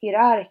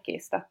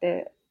hierarkiskt, att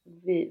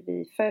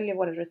vi följer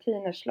våra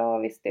rutiner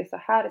slaviskt, det är så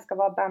här det ska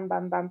vara, bam,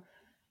 bam, bam.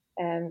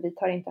 Vi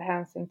tar inte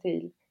hänsyn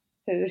till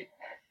hur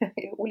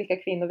olika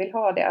kvinnor vill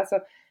ha det. Alltså,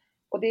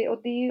 och det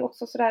är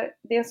också sådär,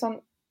 det är en sån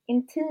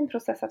intim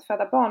process att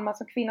föda barn. Man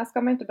som kvinna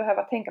ska man inte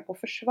behöva tänka på att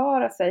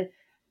försvara sig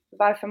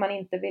varför man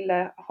inte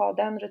ville ha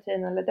den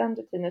rutinen eller den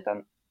rutinen,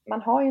 utan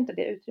man har ju inte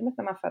det utrymmet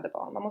när man föder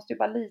barn. Man måste ju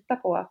bara lita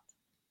på att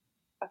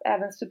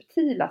även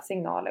subtila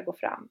signaler går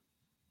fram.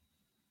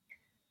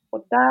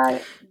 Och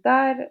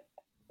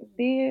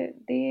det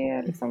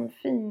är liksom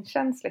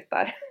finkänsligt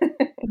där.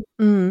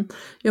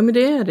 Ja, men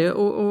det är det.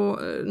 Och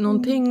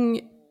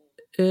någonting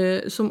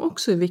som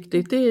också är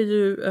viktigt, det är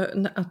ju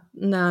att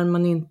när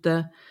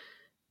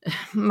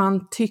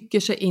man tycker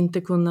sig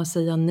inte kunna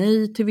säga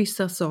nej till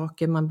vissa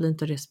saker, man blir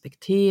inte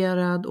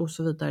respekterad och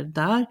så vidare.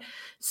 Där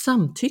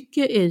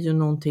samtycke är ju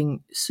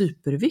någonting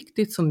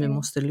superviktigt som vi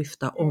måste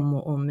lyfta om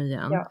och om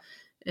igen. Ja.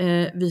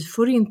 Vi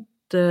får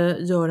inte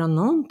göra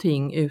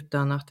någonting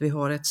utan att vi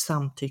har ett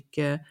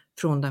samtycke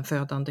från den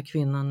födande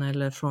kvinnan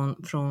eller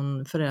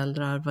från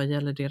föräldrar vad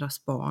gäller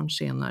deras barn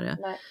senare.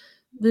 Nej.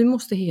 Vi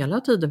måste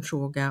hela tiden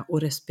fråga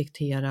och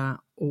respektera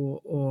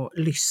och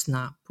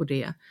lyssna på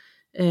det.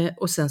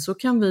 Och sen så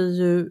kan vi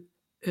ju,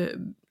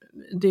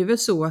 det är väl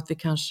så att vi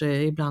kanske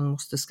ibland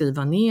måste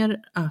skriva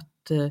ner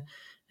att,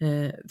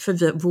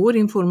 för vår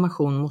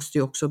information måste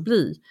ju också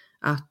bli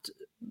att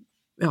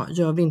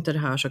gör vi inte det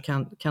här så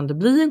kan det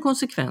bli en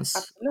konsekvens.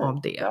 Absolut,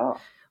 av det. Ja.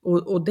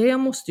 Och det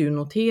måste ju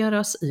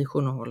noteras i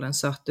journalen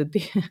så att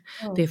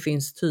det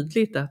finns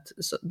tydligt att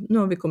nu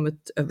har vi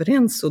kommit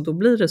överens och då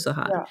blir det så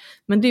här. Ja.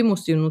 Men det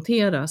måste ju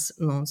noteras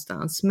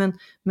någonstans.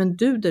 Men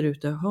du där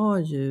ute har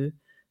ju,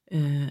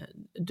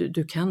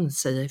 du kan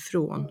säga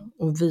ifrån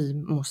och vi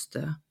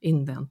måste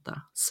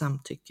invänta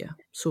samtycke.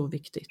 Så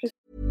viktigt.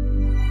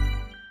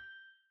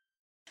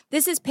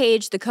 This is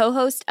Paige, the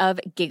co-host of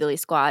Giggly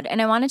Squad,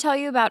 and I want to tell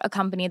you about a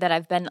company that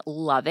I've been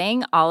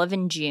loving,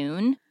 Olive &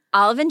 June.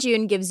 Olive &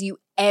 June gives you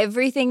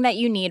everything that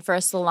you need for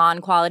a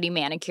salon-quality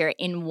manicure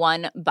in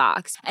one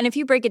box. And if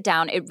you break it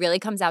down, it really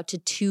comes out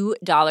to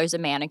 $2 a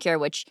manicure,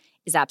 which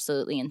is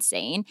absolutely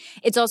insane.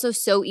 It's also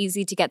so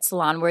easy to get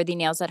salon-worthy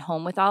nails at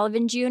home with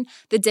Olive & June.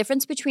 The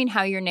difference between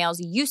how your nails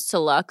used to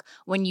look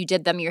when you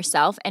did them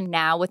yourself and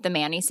now with the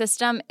Mani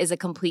system is a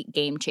complete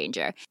game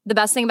changer. The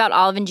best thing about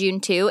Olive & June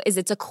too is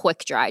it's a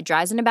quick dry.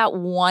 Dries in about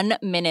 1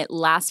 minute,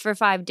 lasts for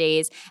 5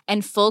 days,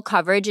 and full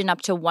coverage in up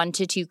to 1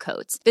 to 2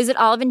 coats. Visit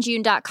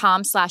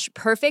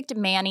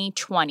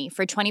oliveandjune.com/perfectmani20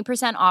 for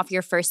 20% off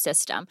your first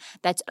system.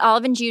 That's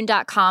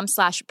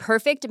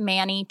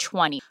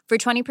oliveandjune.com/perfectmani20 for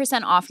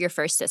 20% off your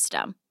first system.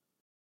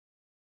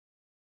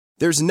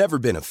 There's never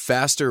been a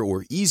faster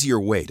or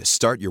easier way to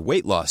start your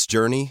weight loss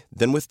journey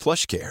than with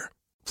PlushCare.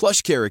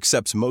 PlushCare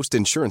accepts most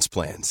insurance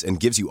plans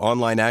and gives you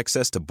online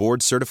access to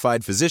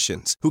board-certified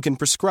physicians who can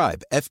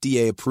prescribe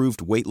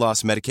FDA-approved weight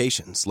loss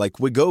medications like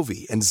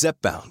Wegovy and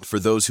Zepbound for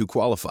those who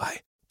qualify.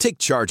 Take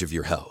charge of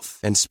your health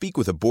and speak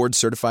with a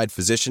board-certified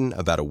physician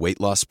about a weight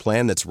loss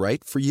plan that's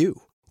right for you.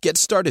 Get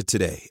started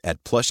today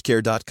at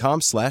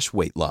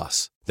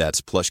plushcare.com/weightloss.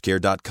 That's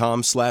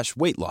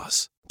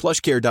plushcare.com/weightloss.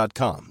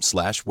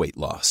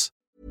 plushcare.com/weightloss.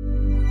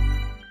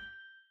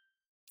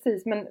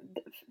 Precis, men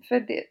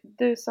för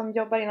du som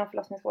jobbar inom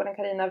förlossningsvården,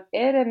 Carina,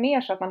 är det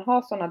mer så att man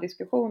har sådana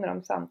diskussioner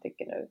om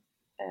samtycke nu?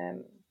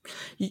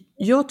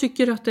 Jag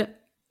tycker att det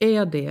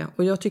är det,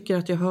 och jag tycker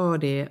att jag hör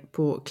det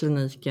på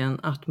kliniken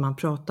att man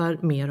pratar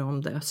mer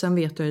om det. Sen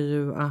vet jag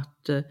ju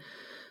att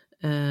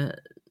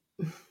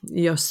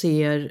jag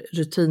ser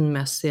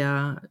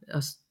rutinmässiga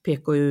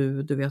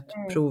PKU, du vet,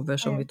 prover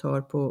som vi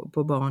tar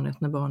på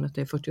barnet när barnet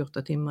är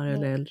 48 timmar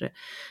eller äldre.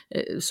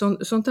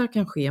 Sånt där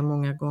kan ske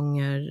många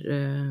gånger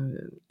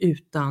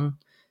utan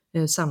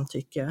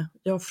samtycke.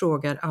 Jag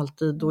frågar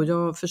alltid och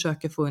jag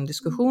försöker få en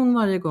diskussion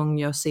varje gång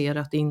jag ser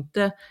att det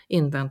inte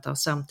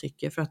inväntas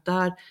samtycke, för att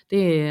det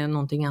är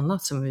någonting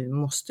annat som vi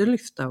måste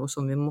lyfta och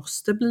som vi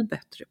måste bli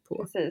bättre på.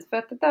 Precis, för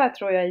att det där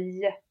tror jag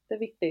är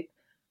jätteviktigt,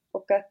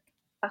 och att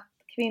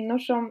kvinnor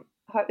som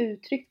har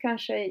uttryckt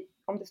kanske,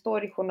 om det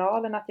står i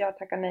journalen att jag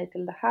tackar nej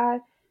till det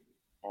här,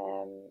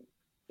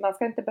 man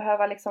ska inte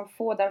behöva liksom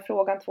få den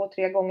frågan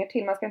 2-3 gånger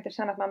till. Man ska inte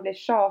känna att man blir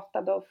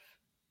tjatad och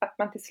att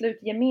man till slut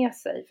ger med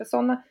sig. För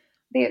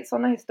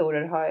sådana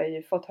historier har jag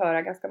ju fått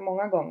höra ganska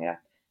många gånger.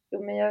 Att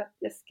men jag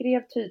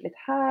skrev tydligt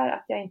här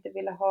att jag inte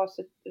ville ha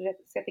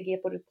CTG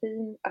på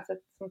rutin, alltså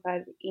ett sånt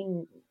här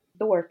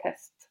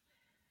indoor-test.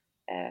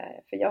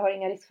 För jag har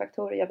inga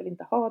riskfaktorer, jag vill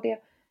inte ha det.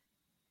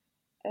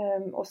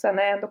 Och sen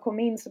när jag ändå kom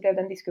in så blev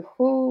det en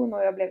diskussion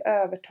och jag blev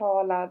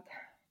övertalad.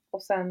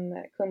 Och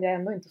sen kunde jag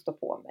ändå inte stå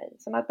på mig.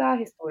 Sådana där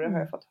historier har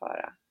jag fått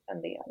höra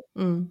en del.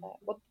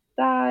 Och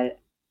där,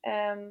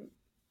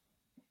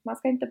 man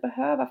ska inte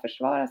behöva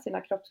försvara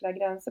sina kroppsliga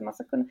gränser.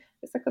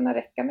 Det ska kunna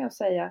räcka med att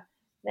säga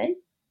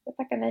nej, jag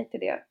tackar nej till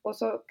det. Och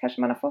så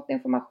kanske man har fått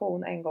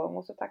information en gång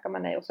och så tackar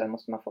man nej och sen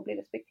måste man få bli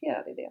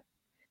respekterad i det.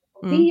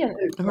 Det är en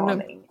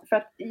utmaning. För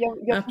att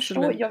jag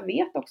förstår, jag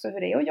vet också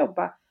hur det är att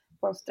jobba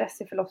på en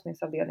stressig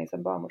förlossningsavdelning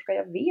som barnmorska.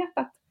 Jag vet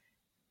att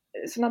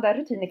sådana där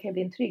rutiner kan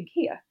bli en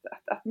trygghet.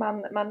 Att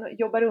man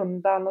jobbar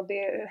undan och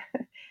det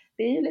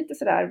är ju lite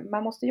sådär,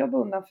 man måste jobba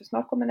undan för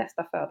snart kommer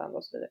nästa födande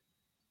och så vidare.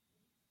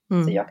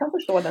 Så jag kan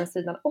förstå den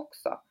sidan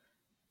också.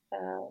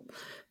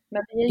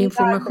 Men det är ju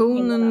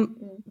informationen,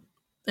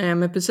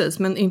 men precis,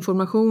 men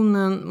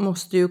informationen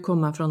måste ju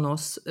komma från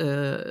oss,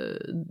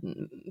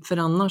 för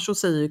annars så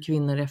säger ju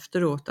kvinnor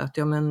efteråt att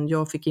ja, men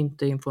jag fick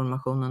inte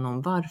informationen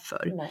om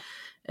varför.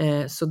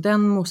 Så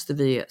den måste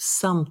vi ge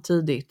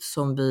samtidigt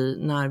som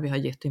vi, när vi har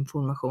gett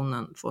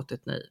informationen, fått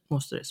ett nej,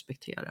 måste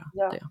respektera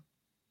det.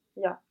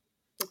 Ja,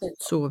 precis.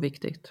 Så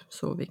viktigt,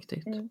 så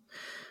viktigt.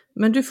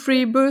 Men du,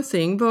 free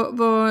birthing,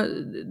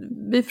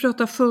 vi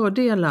pratar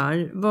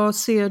fördelar. Vad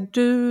ser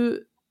du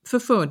för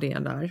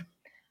fördelar?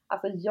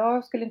 Alltså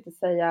jag skulle inte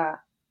säga,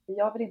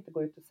 jag vill inte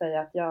gå ut och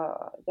säga att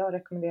jag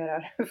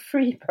rekommenderar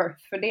free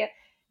birth, för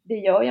det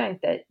gör jag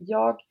inte.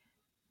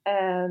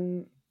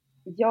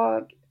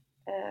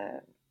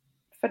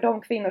 För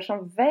de kvinnor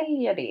som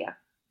väljer det,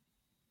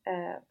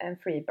 en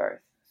free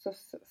birth,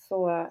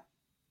 så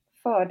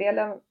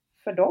fördelen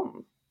för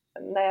dem,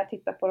 när jag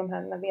tittar på den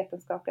här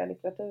vetenskapliga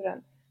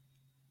litteraturen,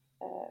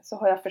 så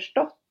har jag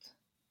förstått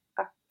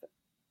att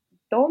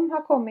de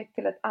har kommit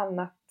till ett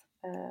annat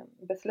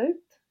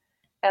beslut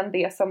än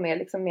det som är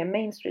liksom mer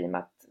mainstream,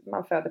 att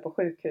man föder på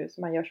sjukhus,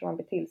 man gör som man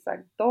blir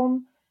tillsagd.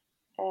 De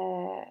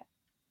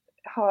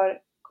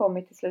har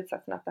kommit till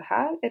slutsatsen att det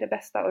här är det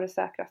bästa och det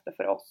säkraste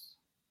för oss.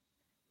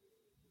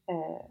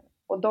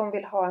 Och de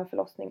vill ha en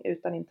förlossning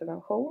utan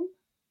intervention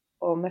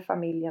och med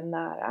familjen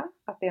nära.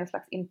 Att det är en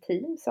slags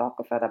intim sak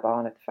att föda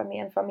barn,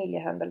 en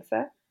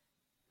familjehändelse.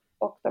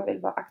 Och de vill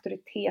vara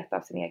auktoritet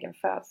av sin egen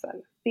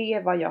födsel. Det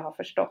är vad jag har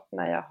förstått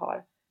när jag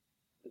har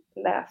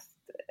läst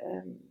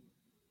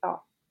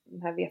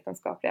de här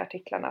vetenskapliga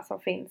artiklarna som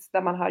finns.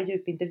 Där man har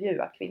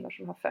djupintervjuat kvinnor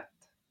som har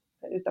fött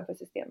utanför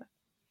systemet.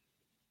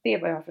 Det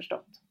är vad jag har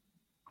förstått.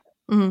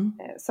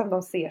 Som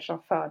de ser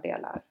som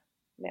fördelar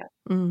med.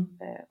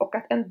 Och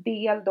att en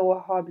del då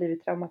har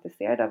blivit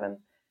traumatiserade av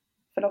en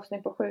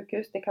förlossning på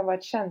sjukhus. Det kan vara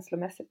ett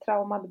känslomässigt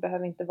trauma. Det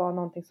behöver inte vara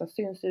någonting som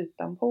syns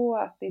utanpå.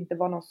 Att det inte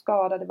var någon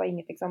skada. Det var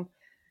inget liksom,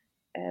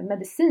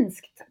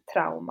 medicinskt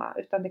trauma.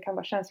 Utan det kan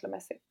vara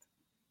känslomässigt.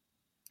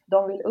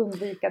 De vill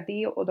undvika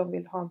det och de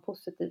vill ha en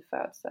positiv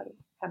födsel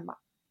hemma.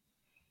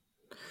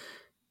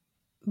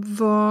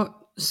 Vad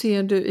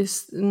ser du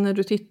när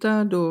du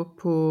tittar då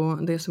på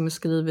det som är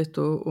skrivet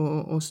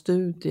och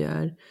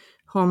studier?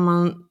 Har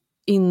man,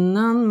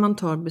 innan man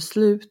tar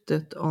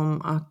beslutet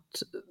om att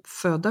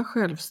föda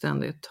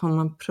självständigt, har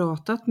man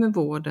pratat med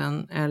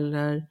vården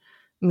eller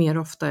mer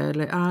ofta,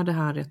 eller är det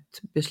här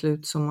ett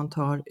beslut som man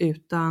tar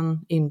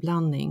utan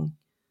inblandning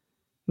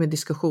med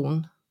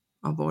diskussion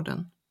av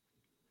vården?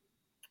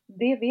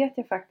 Det vet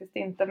jag faktiskt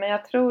inte, men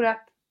jag tror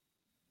att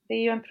det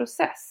är ju en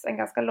process, en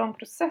ganska lång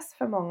process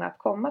för många att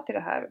komma till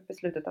det här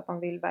beslutet att de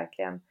vill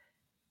verkligen,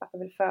 att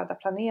de vill föda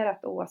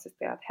planerat och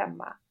oassisterat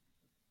hemma.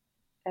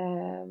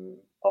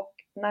 Och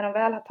när de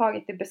väl har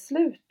tagit det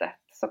beslutet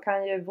så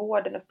kan ju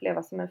vården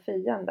upplevas som en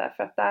fiende,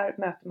 för att där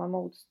möter man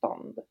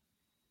motstånd.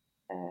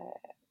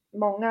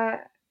 Många,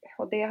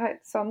 och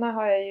sådana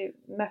har jag ju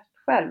mött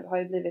själv, har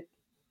ju blivit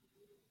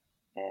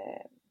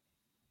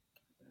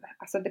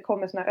alltså det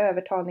kommer sådana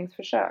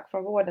övertalningsförsök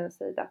från vårdens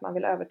sida, att man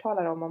vill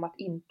övertala dem om att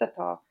inte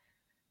ta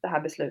det här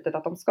beslutet,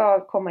 att de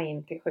ska komma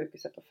in till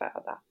sjukhuset och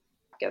föda.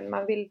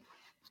 Man vill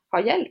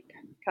ha hjälp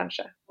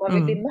kanske. Man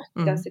vill bli mött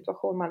i den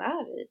situation man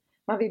är i.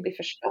 Man vill bli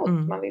förstådd,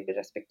 man vill bli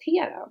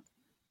respekterad.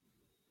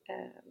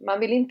 Man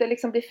vill inte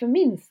liksom bli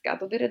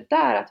förminskad, och det är det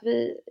där att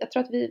jag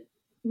tror att vi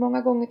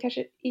många gånger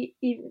kanske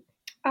i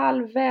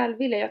all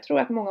välvilja, jag tror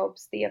att många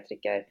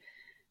obstetriker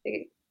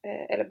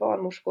eller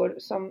barnmorskor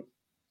som,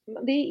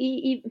 det är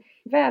i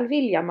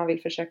välvilja man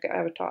vill försöka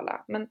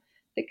övertala, men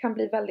det kan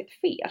bli väldigt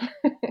fel.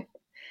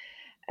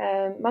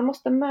 Man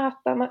måste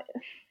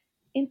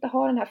inte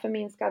ha den här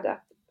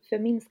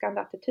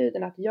förminskande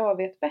attityden att jag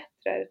vet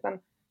bättre, utan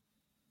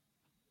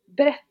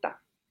berätta.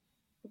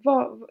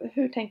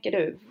 Hur tänker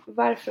du?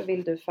 Varför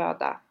vill du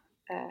föda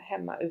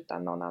hemma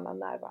utan någon annan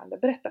närvarande?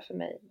 Berätta för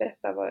mig.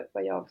 Berätta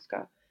vad jag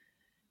ska...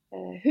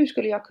 hur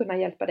skulle jag kunna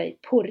hjälpa dig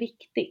på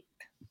riktigt?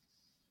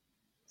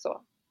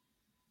 Så.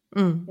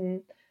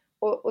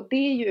 Och det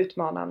är ju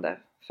utmanande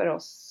för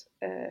oss.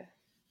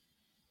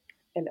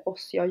 Eller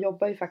oss, jag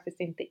jobbar ju faktiskt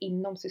inte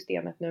inom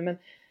systemet nu. Men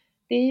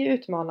det är ju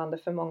utmanande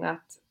för många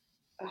att...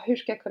 Hur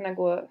ska jag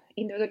kunna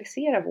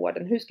individualisera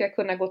vården? Hur ska jag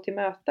kunna gå till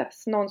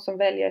mötes? Någon som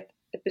väljer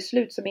ett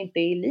beslut som inte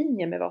är i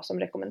linje med vad som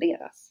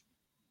rekommenderas.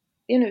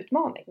 Det är en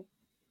utmaning.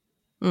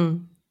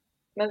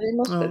 Men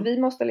vi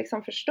måste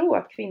liksom förstå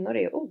att kvinnor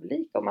är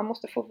olika. Och man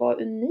måste få vara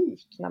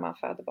unik när man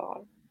föder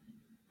barn.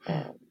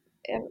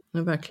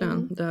 Ja,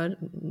 verkligen.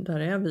 Där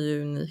är vi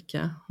ju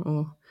unika.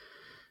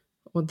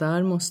 Och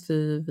där måste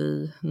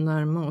vi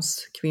närma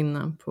oss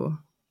kvinnan på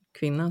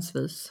kvinnans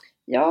vis.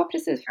 Ja,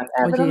 precis. För att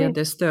Och även ge om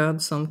det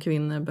stöd som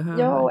kvinnor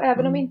behöver. Ja, och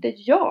även om inte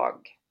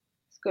jag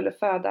skulle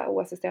föda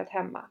oassisterat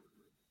hemma,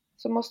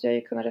 så måste jag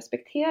ju kunna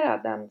respektera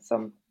den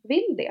som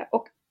vill det.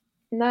 Och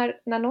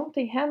när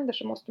någonting händer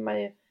så måste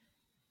man ju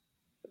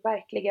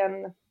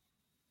verkligen,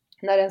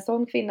 när en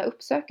sån kvinna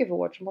uppsöker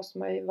vård, så måste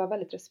man ju vara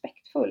väldigt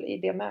respektfull i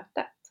det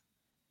mötet.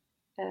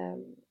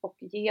 Och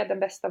ge den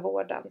bästa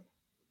vården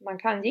man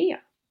kan ge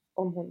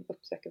om hon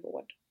uppsöker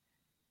vård.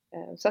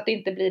 Så att det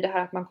inte blir det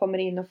här att man kommer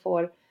in och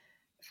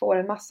får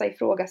en massa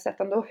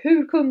ifrågasättande. Och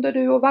hur kunde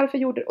du och varför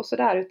gjorde du och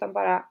sådär. Utan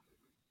bara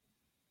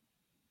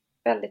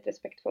väldigt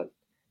respektfullt.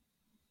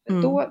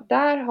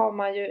 Där har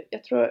man ju,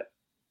 jag tror,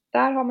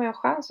 där har man ju en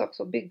chans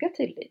också att bygga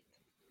tillit.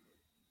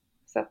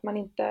 Så att man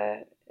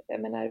inte,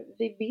 jag menar,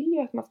 vi vill ju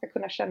att man ska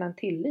kunna känna en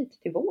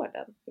tillit till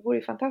vården. Det vore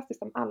ju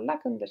fantastiskt om alla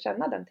kunde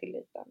känna den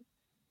tilliten.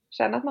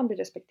 Känna att man blir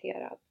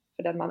respekterad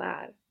för den man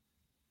är.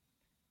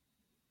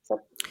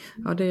 Så.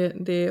 Ja,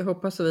 det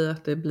hoppas vi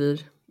att det blir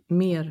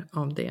mer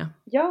av det.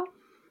 Ja,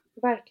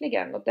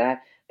 verkligen. Och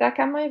där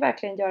kan man ju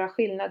verkligen göra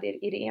skillnad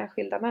i det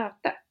enskilda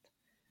mötet.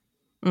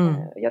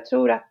 Jag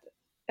tror att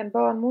en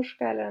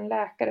barnmorska eller en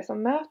läkare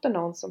som möter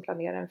någon som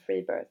planerar en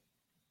free birth.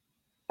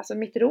 Alltså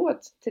mitt råd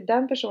till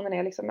den personen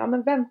är liksom, ja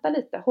men vänta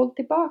lite, håll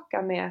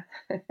tillbaka med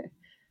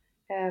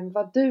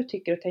vad du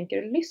tycker och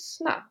tänker.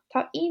 Lyssna,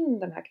 ta in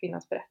den här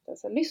kvinnans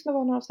berättelse. Lyssna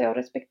vad hon har att säga och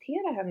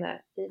respektera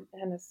henne i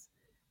hennes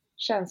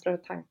känslor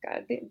och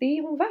tankar. Det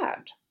är hon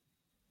värd.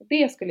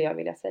 Det skulle jag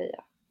vilja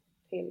säga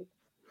till.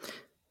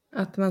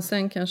 Att man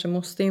sen kanske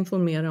måste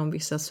informera om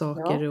vissa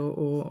saker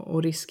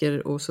och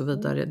risker och så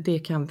vidare. Det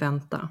kan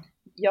vänta.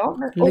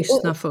 Ja,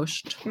 lyssna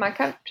först. Man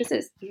kan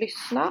precis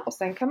lyssna och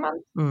sen kan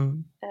man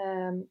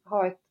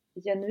ha ett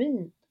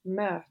genuint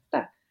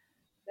möte.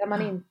 Där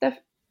man inte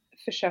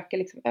försöker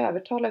liksom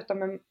övertala, utan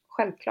men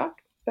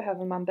självklart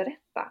behöver man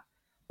berätta.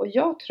 Och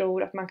jag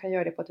tror att man kan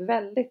göra det på ett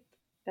väldigt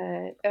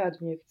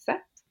ödmjukt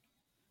sätt.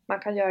 Man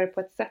kan göra det på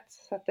ett sätt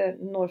så att det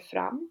når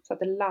fram, så att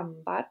det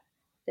landar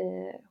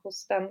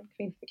hos den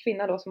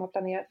kvinna då som har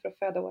planerat för att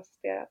föda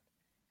oassisterat.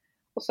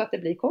 Och så att det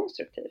blir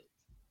konstruktivt.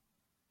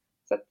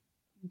 Så att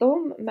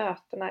de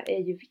mötena är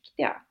ju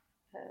viktiga.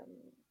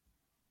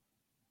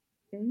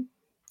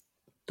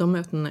 De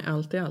mötena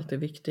är alltid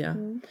viktiga.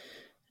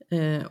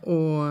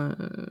 Och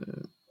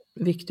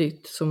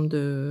viktigt som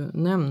du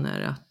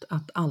nämner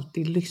att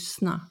alltid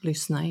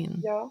lyssna in.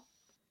 Ja.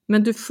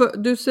 Men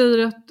du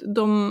säger att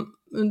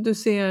du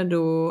ser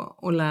då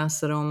och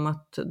läser om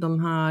att de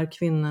här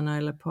kvinnorna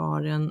eller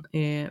paren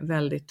är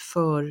väldigt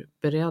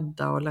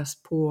förberedda och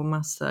läst på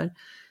massor.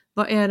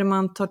 Vad är det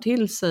man tar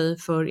till sig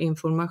för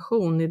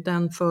information i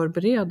den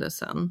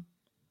förberedelsen?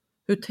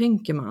 Hur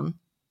tänker man?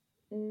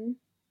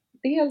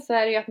 Dels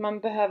är det ju att man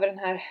behöver den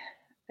här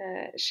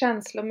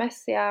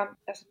känslomässiga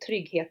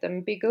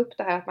tryggheten. Bygga upp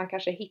det här att man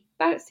kanske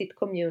hittar sitt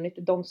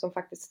community, de som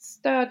faktiskt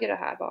stödjer det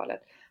här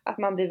valet. Att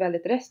man blir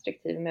väldigt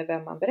restriktiv med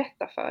vem man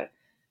berättar för.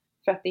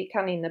 För att det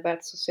kan innebära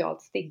ett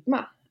socialt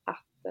stigma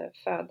att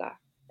föda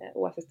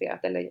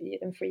oassisterat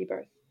eller en free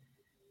birth.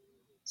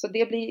 Så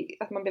det blir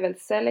att man blir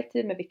väldigt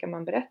selektiv med vilka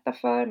man berättar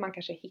för. Man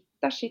kanske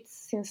hittar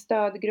sin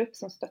stödgrupp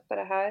som stöttar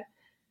det här.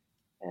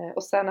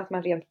 Och sen att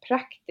man rent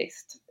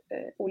praktiskt,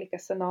 olika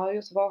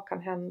scenarios, vad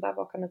kan hända,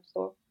 vad kan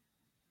uppstå.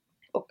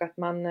 Och att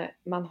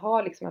man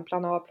har liksom en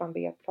plan A, plan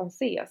B, plan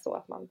C. Så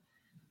att man,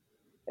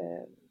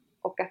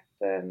 och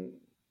att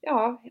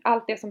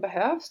allt det som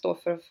behövs då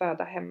för att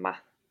föda hemma.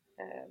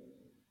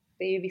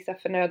 Det är ju vissa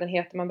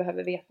förnödenheter man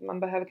behöver veta. Man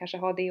behöver kanske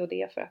ha det och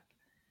det för att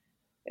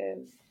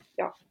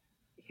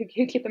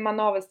hur klipper man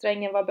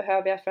navelsträngen? Vad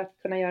behöver jag för att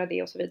kunna göra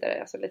det och så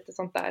vidare. Alltså lite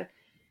sånt där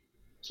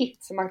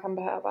kit som man kan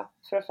behöva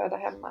för att föda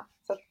hemma.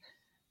 Så att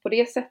på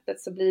det sättet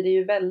så blir det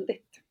ju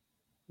väldigt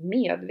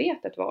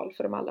medvetet val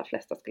för de allra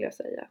flesta, skulle jag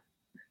säga.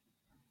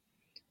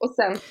 Och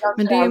sen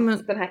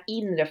den här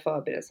inre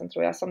förberedelsen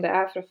tror jag som det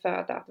är för att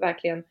föda. Att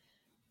verkligen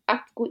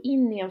att gå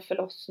in i en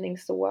förlossning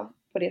så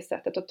på det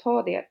sättet och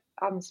ta det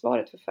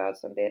ansvaret för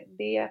födseln.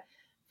 Det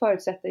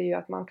förutsätter ju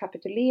att man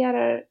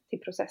kapitulerar till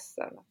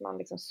processen. Att man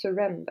liksom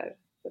surrender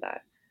det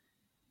där.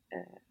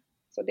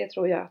 Så det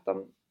tror jag att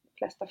de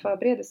flesta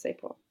förbereder sig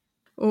på.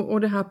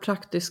 Och det här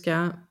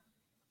praktiska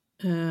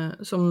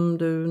som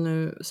du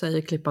nu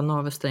säger, klippa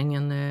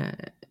navelsträngen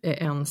är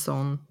en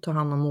sån, ta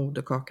hand om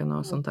moderkakan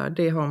och sånt där.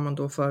 Det har man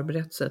då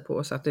förberett sig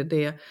på. Så att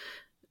det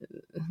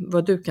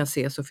vad du kan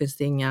se så finns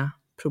det inga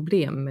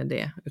problem med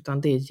det,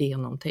 utan det är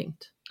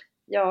genomtänkt.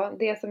 Ja,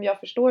 det som jag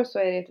förstår så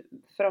är det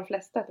för de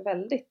flesta ett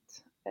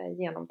väldigt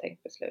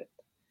genomtänkt beslut.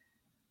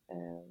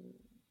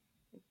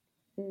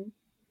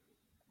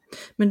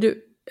 Men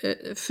du,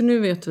 för nu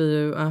vet vi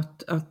ju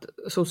att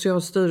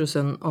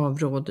Socialstyrelsen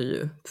avråder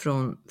ju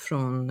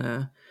från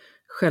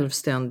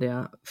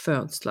självständiga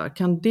födslar.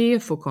 Kan det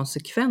få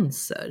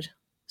konsekvenser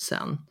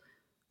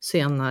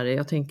senare?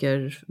 Jag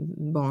tänker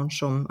barn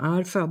som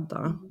är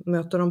födda.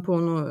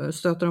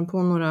 Stöter de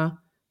på några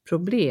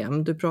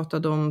problem? Du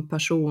pratade om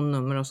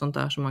personnummer och sånt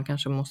där som man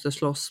kanske måste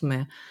slåss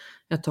med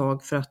ett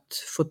tag för att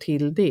få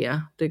till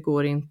det. Det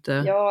går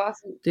inte. Ja,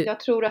 alltså, jag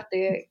tror att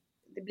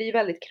det blir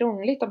väldigt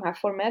krångligt, de här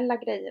formella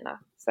grejerna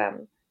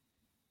sen.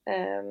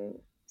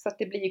 Så att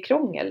det blir ju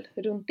krångel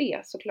runt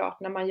det såklart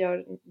när man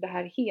gör det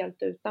här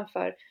helt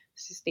utanför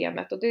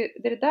systemet. Och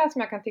det är det där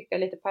som jag kan tycka är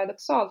lite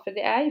paradoxalt, för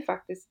det är ju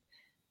faktiskt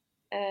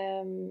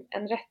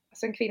en rätt,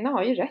 alltså en kvinna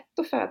har ju rätt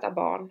att föda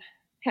barn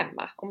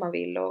hemma om man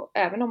vill, och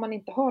även om man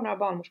inte har några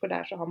barnmorskor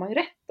där så har man ju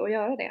rätt att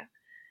göra det.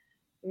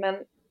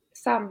 Men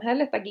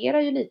samhället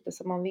agerar ju lite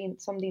som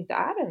det inte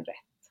är en rätt.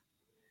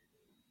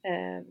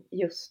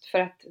 Just för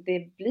att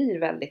det blir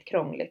väldigt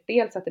krångligt.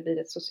 Dels att det blir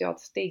ett socialt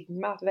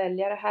stigma att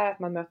välja det här, att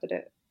man möter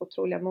det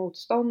otroliga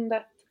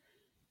motståndet.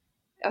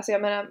 Alltså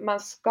jag menar, man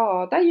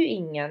skadar ju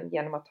ingen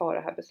genom att ta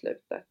det här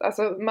beslutet.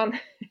 Alltså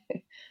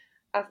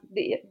alltså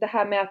det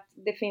här med att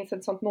det finns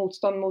ett sånt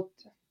motstånd mot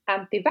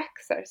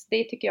anti-vaxxers,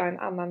 det tycker jag är en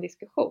annan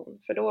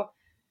diskussion. För då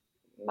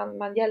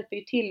man hjälper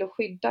ju till att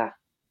skydda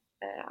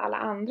alla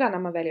andra när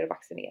man väljer att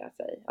vaccinera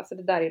sig. Alltså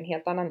det där är en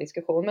helt annan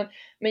diskussion.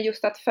 Men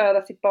just att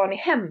föda sitt barn i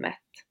hemmet,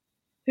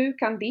 hur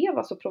kan det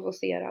vara så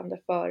provocerande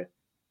för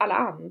alla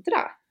andra?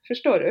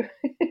 Förstår du?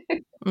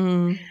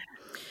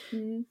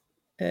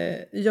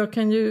 Jag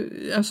kan ju,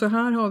 alltså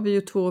här har vi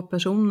ju 2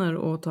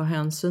 personer att ta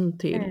hänsyn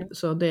till.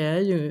 Så det är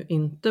ju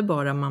inte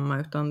bara mamma,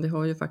 utan vi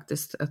har ju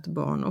faktiskt ett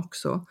barn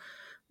också.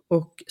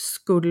 Och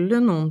skulle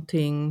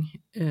någonting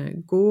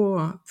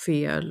gå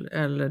fel,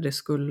 eller det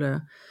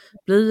skulle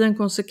bli en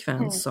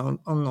konsekvens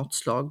av något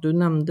slag. Du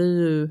nämnde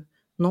ju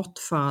något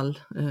fall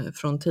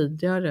från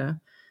tidigare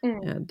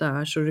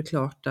där, så är det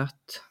klart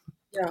att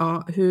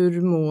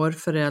hur mår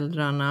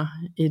föräldrarna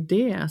i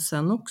det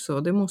sen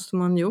också? Det måste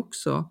man ju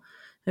också.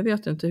 Jag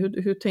vet inte,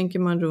 hur tänker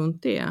man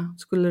runt det?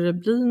 Skulle det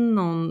bli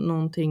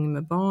någonting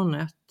med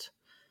barnet?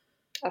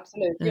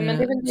 Absolut. Jo, men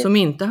det är väl det. Som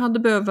inte hade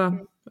behövt...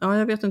 Ja,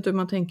 jag vet inte hur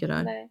man tänker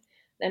där. Nej,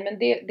 men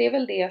det är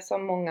väl det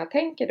som många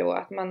tänker då.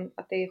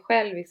 Att det är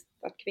själviskt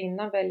att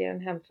kvinnan väljer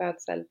en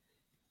hemfödsel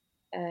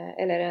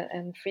eller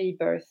en free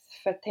birth.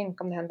 För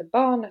tänk om det händer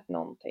barnet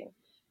någonting.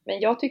 Men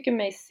jag tycker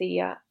mig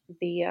se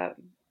det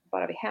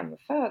bara vid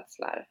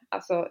hemfödslar.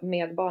 Alltså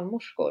med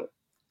barnmorskor.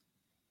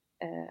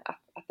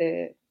 Att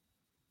det är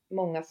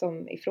många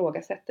som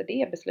ifrågasätter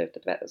det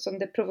beslutet. Som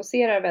det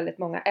provocerar väldigt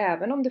många.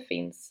 Även om det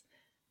finns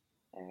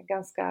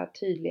ganska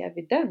tydlig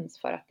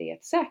evidens för att det är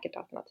ett säkert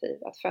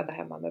alternativ att föda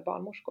hemma med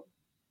barnmorskor.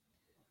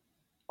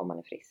 Om man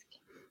är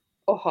frisk.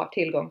 Och har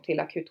tillgång till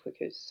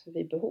akutsjukhus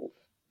vid behov.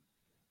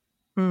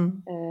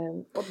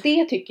 Och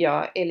det tycker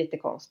jag är lite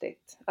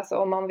konstigt. Alltså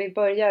om vi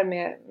börjar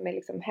med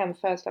liksom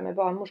hemfödslar med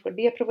barnmorskor.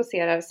 Det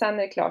provocerar. Sen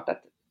är det klart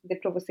att det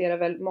provocerar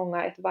väl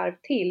många ett varv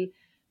till.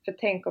 För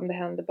tänk om det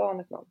händer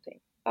barnet någonting.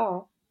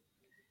 Ja.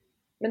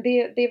 Men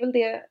det är väl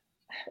det.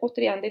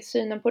 Återigen, det är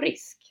synen på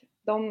risk.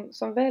 De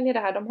som väljer det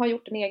här, de har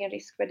gjort en egen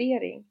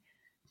riskvärdering.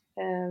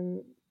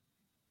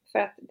 För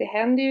att det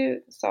händer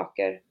ju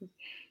saker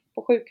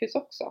på sjukhus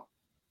också.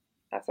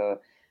 Alltså,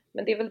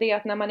 men det är väl det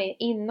att när man är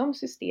inom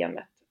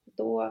systemet,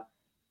 då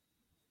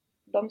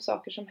de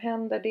saker som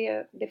händer,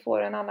 det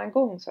får en annan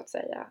gång så att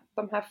säga.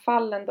 De här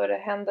fallen då det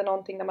händer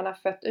någonting när man har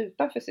fött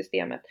utanför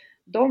systemet,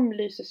 de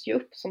lyses ju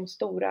upp som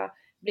stora,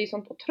 det blir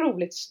sånt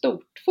otroligt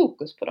stort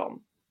fokus på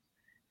dem.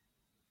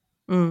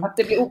 Att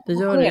det blir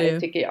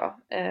oproportionerligt tycker jag.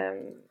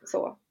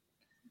 Så.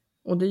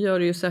 Och det gör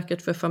det ju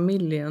säkert för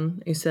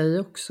familjen i sig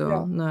också.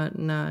 Ja.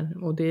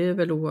 När, och det är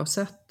väl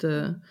oavsett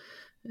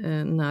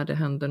när det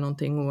händer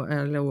någonting,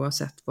 eller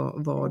oavsett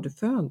var du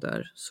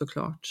föder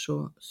såklart,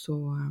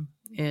 så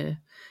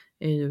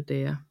är ju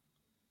det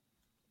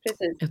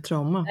ett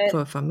trauma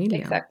för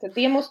familjen. Exakt,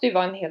 det måste ju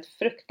vara en helt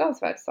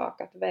fruktansvärd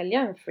sak att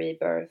välja en free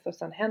birth och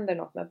sen händer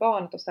något med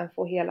barnet och sen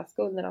få hela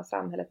skulden av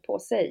samhället på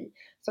sig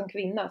som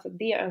kvinna. Så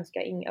det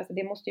önskar ingen, alltså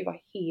det måste ju vara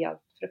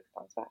helt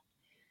fruktansvärt.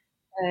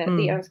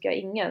 Det önskar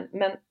ingen.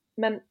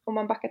 Men om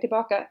man backar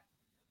tillbaka,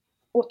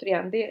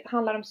 återigen, det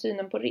handlar om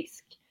synen på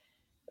risk.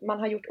 Man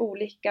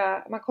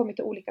har kommit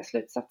till olika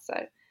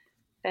slutsatser.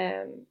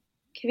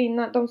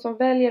 De som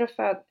väljer att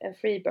föda en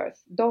free birth,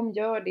 de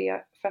gör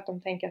det för att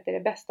de tänker att det är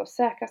det bästa och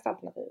säkraste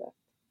alternativet.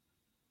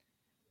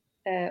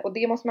 Och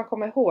det måste man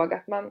komma ihåg,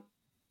 att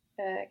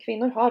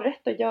kvinnor har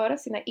rätt att göra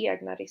sina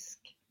egna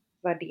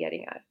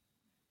riskvärderingar.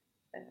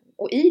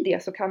 Och i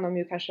det så kan de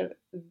ju kanske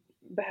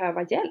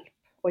behöva hjälp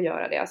att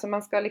göra det. Alltså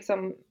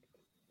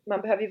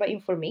man behöver ju vara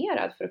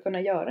informerad för att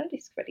kunna göra en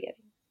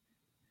riskvärdering.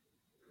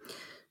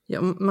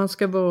 Ja, man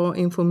ska vara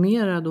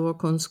informerad och ha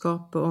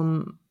kunskap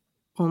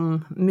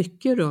om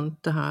mycket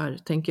runt det här,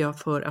 tänker jag,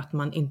 för att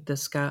man inte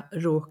ska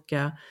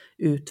råka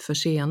ut för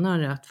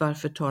senare. Att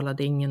varför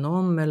talade ingen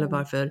om, eller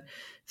varför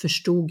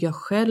förstod jag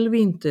själv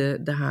inte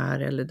det här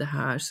eller det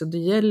här. Så det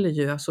gäller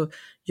ju, alltså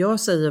jag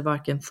säger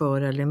varken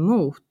för eller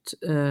emot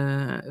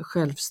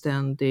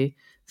självständig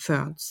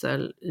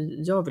födsel.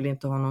 Jag vill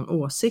inte ha någon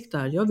åsikt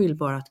där. Jag vill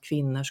bara att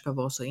kvinnor ska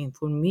vara så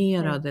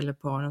informerade, eller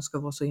paren ska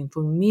vara så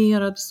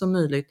informerade som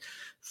möjligt,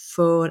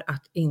 för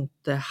att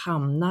inte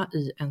hamna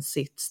i en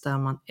sits där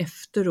man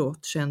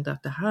efteråt kände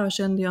att det här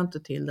kände jag inte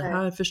till, det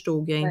här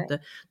förstod jag inte,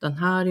 den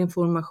här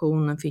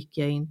informationen fick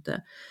jag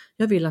inte.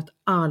 Jag vill att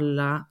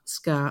alla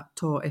ska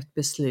ta ett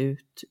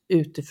beslut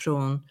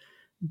utifrån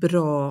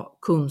bra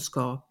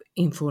kunskap,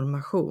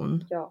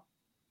 information. Ja,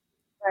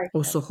 verkligen.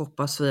 Och så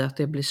hoppas vi att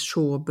det blir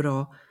så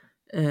bra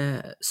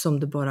som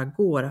det bara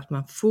går, att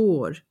man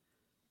får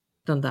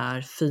den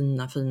där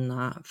fina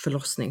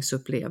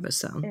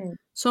förlossningsupplevelsen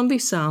som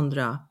vissa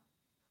andra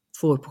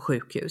får på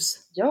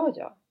sjukhus. Ja,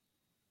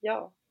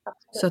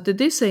 absolut. Så att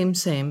det är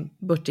same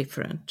but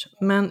different.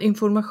 Men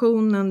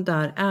informationen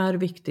där är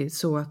viktig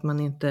så att man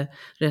inte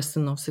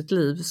resten av sitt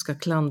liv ska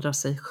klandra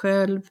sig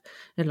själv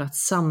eller att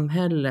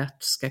samhället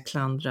ska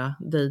klandra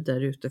dig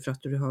där ute för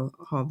att du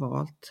har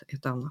valt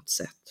ett annat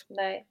sätt.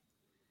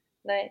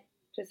 Nej,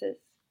 precis.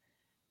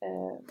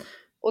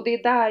 Och det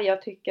är där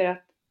jag tycker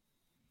att,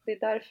 det är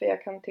därför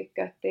jag kan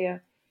tycka att det,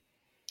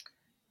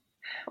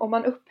 om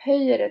man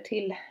upphöjer det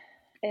till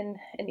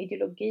en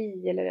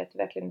ideologi eller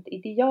verkligen ett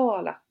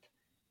ideal att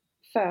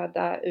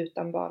föda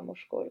utan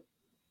barnmorskor,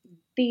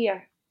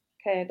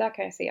 där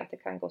kan jag se att det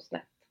kan gå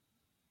snett.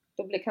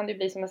 Då kan det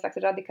bli som en slags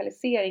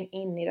radikalisering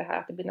in i det här,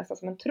 att det blir nästan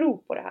som en tro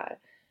på det här.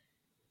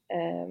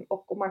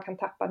 Och man kan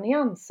tappa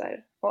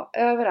nyanser. Och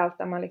överallt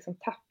där man liksom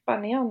tappar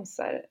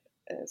nyanser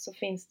så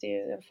finns det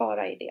ju en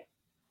fara i det.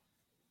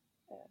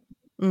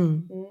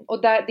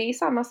 Och det är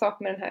samma sak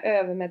med den här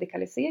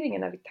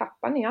övermedikaliseringen, när vi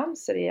tappar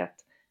nyanser i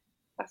att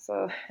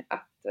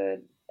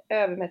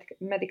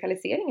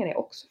övermedikaliseringen är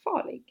också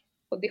farlig.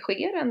 Och det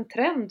sker en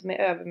trend med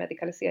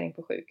övermedikalisering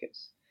på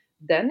sjukhus.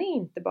 Den är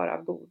inte bara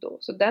av godo.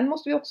 Så den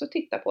måste vi också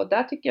titta på.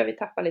 Där tycker jag vi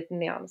tappar lite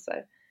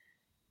nyanser.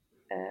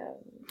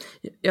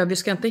 Ja, vi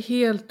ska inte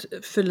helt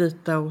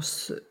förlita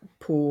oss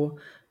på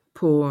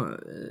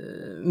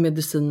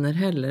mediciner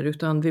heller,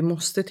 utan vi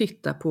måste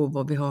titta på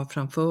vad vi har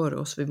framför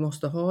oss. Vi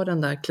måste ha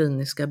den där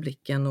kliniska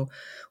blicken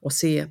och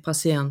se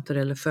patienter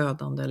eller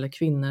födande eller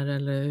kvinnor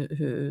eller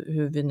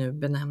hur vi nu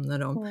benämner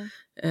dem.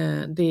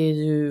 Det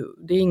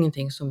är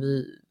ingenting som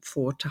vi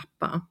får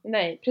tappa.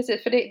 Nej,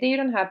 precis, för det är ju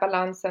den här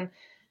balansen,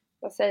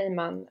 vad säger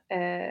man,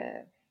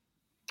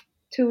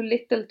 too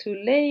little too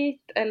late,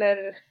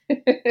 eller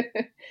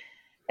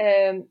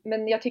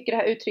men jag tycker det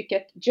här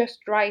uttrycket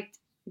just right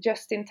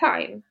just in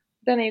time,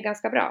 den är ju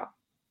ganska bra.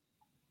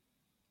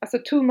 Alltså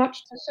too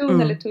much too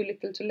soon eller too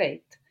little too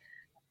late.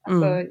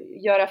 Alltså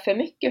göra för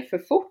mycket för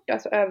fort,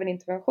 alltså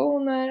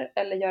överinterventioner,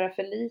 eller göra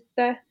för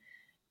lite.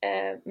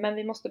 Men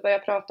vi måste börja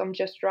prata om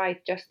just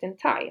right just in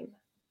time.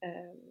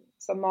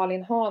 Som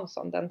Malin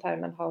Hansson, den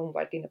termen har hon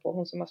varit inne på,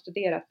 hon som har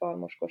studerat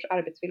barnmorskors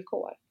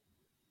arbetsvillkor.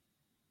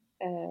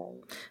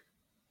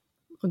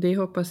 Och det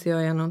hoppas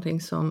jag är någonting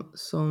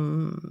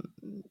som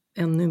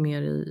ännu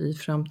mer i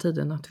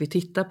framtiden, att vi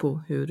tittar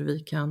på hur vi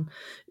kan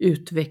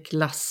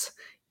utvecklas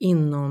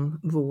inom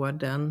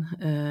vården.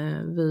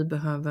 Vi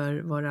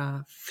behöver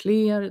vara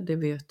fler, det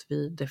vet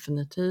vi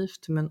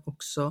definitivt, men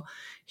också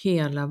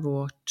hela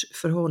vårt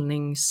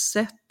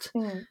förhållningssätt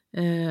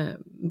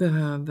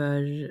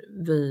behöver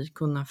vi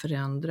kunna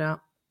förändra.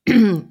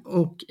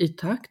 Och i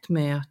takt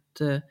med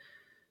att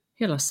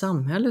hela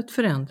samhället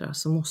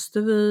förändras så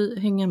måste vi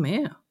hänga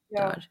med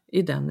där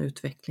i den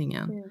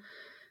utvecklingen.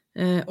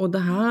 Och det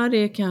här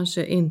är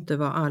kanske inte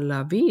vad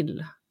alla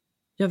vill.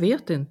 Jag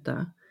vet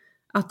inte.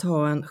 Att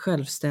ha en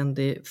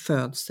självständig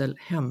födsel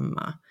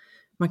hemma.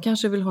 Man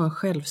kanske vill ha en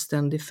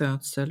självständig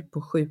födsel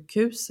på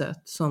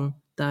sjukhuset, som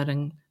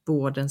där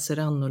vården ser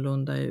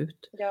annorlunda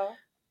ut. Ja.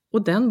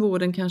 Och den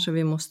vården kanske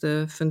vi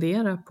måste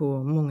fundera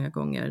på många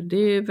gånger. Det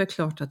är väl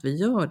klart att vi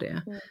gör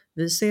det.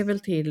 Vi ser väl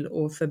till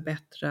att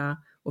förbättra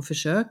och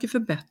försöker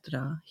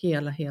förbättra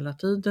hela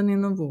tiden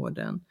inom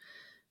vården.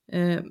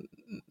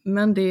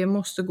 Men det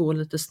måste gå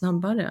lite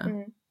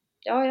snabbare.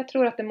 Ja, jag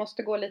tror att det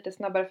måste gå lite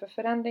snabbare, för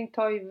förändring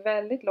tar ju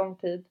väldigt lång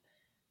tid.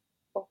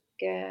 Och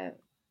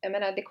jag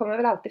menar, det kommer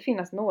väl alltid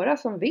finnas några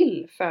som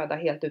vill föda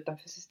helt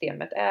utanför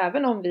systemet,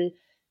 även om vi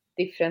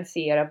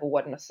differentierar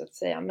vården, så att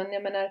säga. Men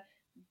jag menar,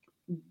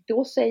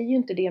 då säger ju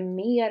inte det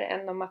mer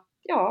än om att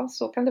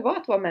så kan det vara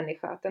att vara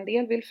människa, att en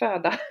del vill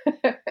föda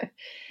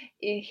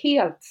i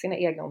helt sina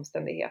egna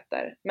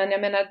omständigheter. Men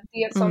jag menar,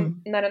 det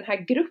som när den här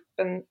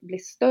gruppen blir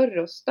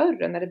större och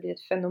större, när det blir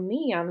ett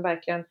fenomen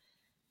verkligen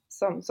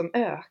som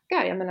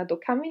ökar, jag menar, då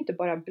kan vi inte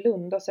bara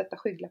blunda och sätta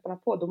skygglapparna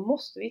på. Då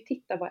måste vi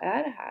titta, vad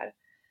är det här?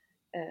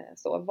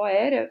 Vad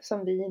är det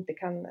som vi inte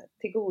kan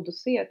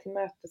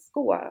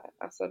tillmötesgå,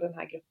 alltså den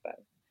här gruppen?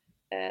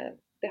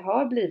 Det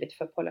har blivit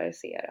för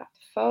polariserat,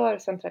 för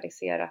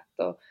centraliserat,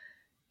 och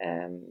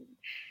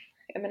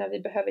jag menar, vi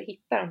behöver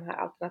hitta de här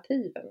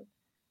alternativen.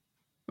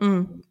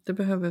 Det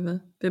behöver vi.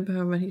 Vi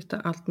behöver hitta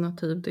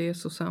alternativ, det är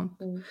så sant.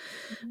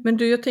 Men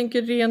du, jag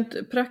tänker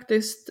rent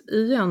praktiskt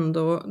igen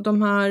då,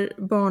 de här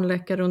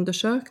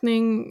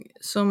barnläkarundersökning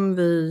som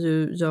vi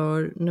ju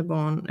gör när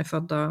barn är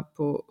födda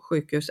på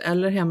sjukhus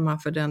eller hemma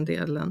för den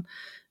delen,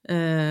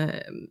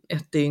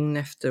 ett dygn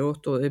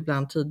efteråt och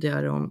ibland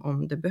tidigare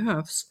om det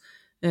behövs.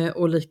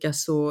 Och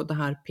likaså det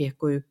här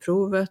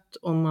PKU-provet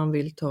om man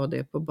vill ta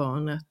det på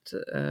barnet.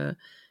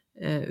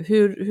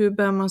 Hur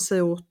bär man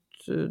sig åt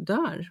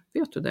där?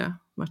 Vet du det,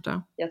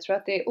 Marta? Jag tror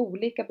att det är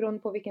olika beroende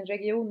på vilken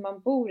region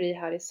man bor i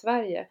här i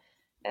Sverige.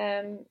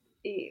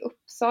 I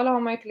Uppsala har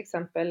man ju till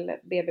exempel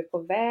BB på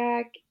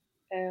väg.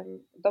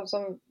 De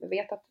som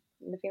vet att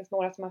det finns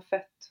några som har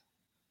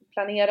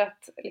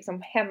planerat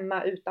liksom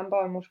hemma utan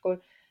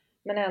barnmorskor,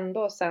 men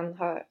ändå sen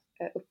har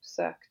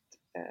uppsökt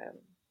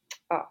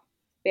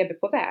BB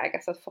på väg,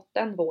 alltså fått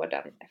den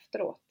vården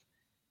efteråt.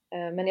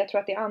 Men jag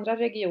tror att i andra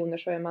regioner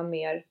så är man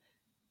mer,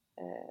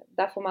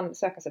 där får man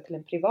söka sig till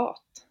en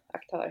privat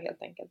aktör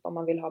helt enkelt, om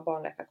man vill ha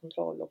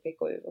barnläkarkontroll och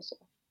PKU och så.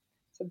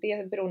 Så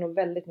det beror nog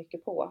väldigt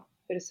mycket på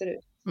hur det ser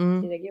ut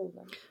i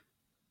regionen.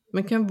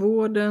 Men kan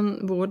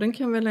vården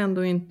kan väl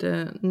ändå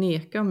inte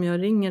neka om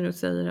jag ringer och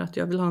säger att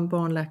jag vill ha en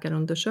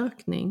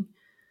barnläkarundersökning?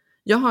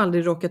 Jag har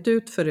aldrig råkat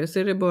ut för det, så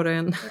är det bara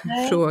en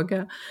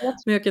fråga.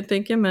 Men jag kan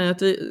tänka mig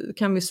att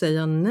kan vi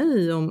säga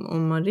nej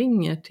om man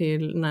ringer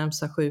till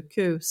närmsta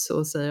sjukhus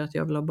och säger att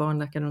jag vill ha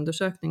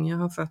barnläkarundersökning. Jag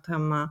har fött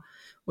hemma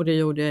och det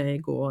gjorde jag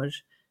igår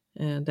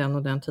den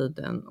och den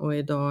tiden. Och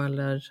idag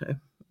eller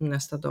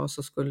nästa dag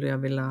så skulle jag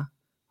vilja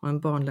ha en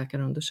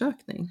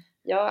barnläkarundersökning.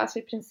 Ja, alltså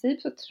i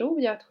princip så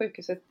tror jag att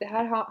sjukhuset, det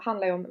här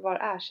handlar ju om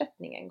var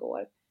ersättningen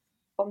går.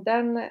 Om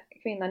den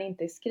kvinnan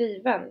inte är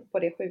skriven på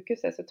det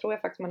sjukhuset så tror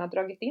jag faktiskt man har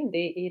dragit in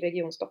det i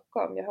Region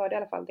Stockholm. Jag hörde i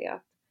alla fall det,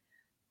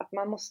 att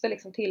man måste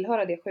liksom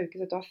tillhöra det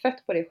sjukhuset och ha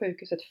fött på det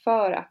sjukhuset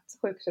för att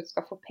sjukhuset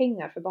ska få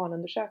pengar för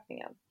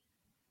barnundersökningen.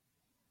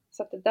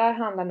 Så att det där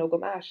handlar nog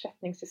om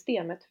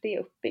ersättningssystemet, för det är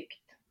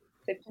uppbyggt.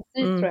 Så i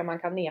princip tror jag man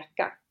kan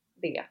neka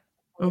det,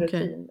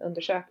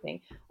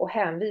 rutinundersökning, och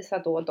hänvisa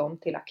då dem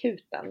till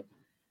akuten.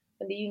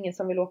 Men det är ju ingen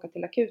som vill åka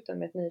till akuten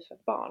med ett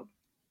nyfött barn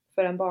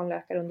för en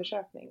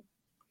barnläkarundersökning.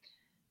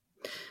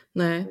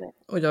 Nej,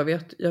 och jag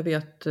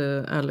vet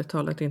ärligt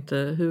talat inte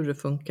hur det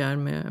funkar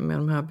med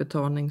de här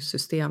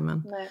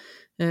betalningssystemen.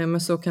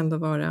 Men så kan det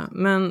vara.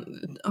 Men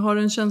har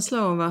du en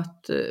känsla av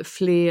att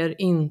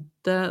fler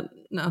inte,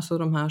 alltså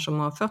de här som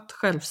har fött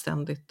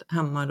självständigt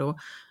hemma då,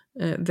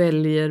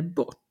 väljer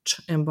bort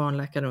en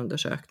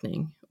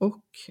barnläkarundersökning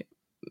och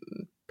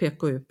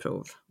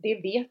PKU-prov?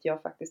 Det vet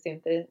jag faktiskt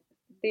inte.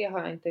 Det har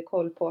jag inte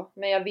koll på.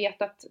 Men jag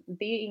vet att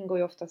det ingår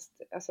ju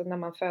oftast, alltså när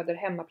man föder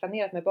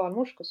hemmaplanerat med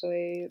barnmorskor så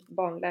är ju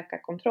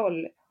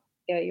barnläkarkontroll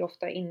är ju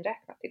ofta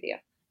inräknat i det.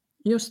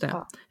 Just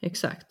det,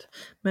 exakt.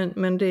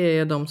 Men det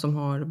är de som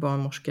har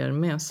barnmorskor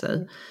med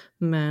sig.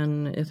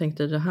 Men jag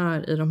tänkte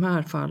i de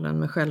här fallen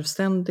med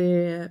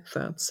självständig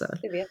födsel.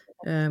 Det vet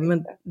jag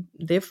men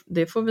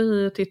det får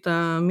vi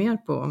titta mer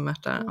på,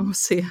 Märta, och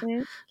se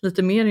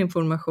lite mer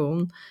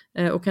information.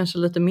 Och kanske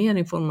lite mer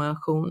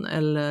information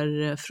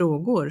eller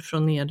frågor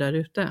från er där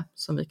ute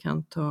som vi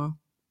kan ta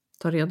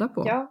reda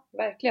på. Ja,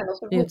 verkligen.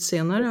 I ett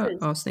senare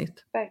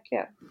avsnitt.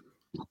 Verkligen.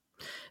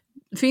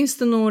 Finns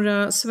det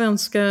några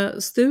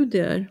svenska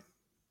studier?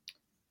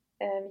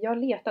 Jag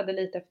letade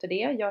lite efter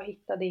det. Jag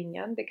hittade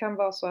ingen. Det kan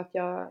vara så att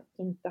jag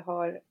inte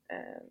har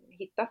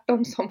hittat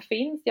de som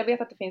finns. Jag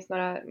vet att det finns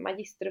några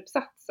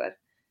magisteruppsatser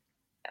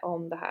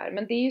om det här.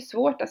 Men det är ju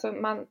svårt. Alltså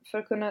man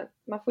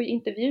får ju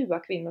intervjua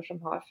kvinnor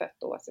som har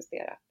fött och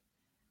assisterat.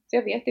 Så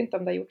jag vet inte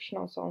om det har gjorts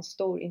någon sån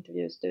stor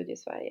intervjustudie i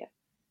Sverige.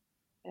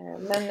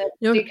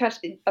 Men det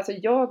kanske, alltså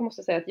jag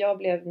måste säga att jag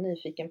blev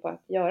nyfiken på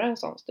att göra en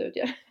sån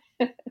studie.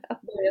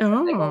 Att börja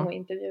sätta igång och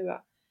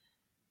intervjua.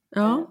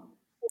 Ja,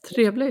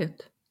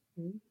 trevligt.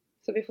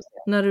 Så vi får se.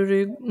 När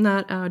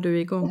är du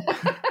igång?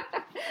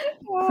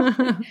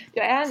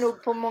 Jag är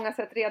nog på många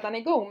sätt redan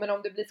igång, men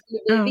om det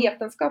skulle bli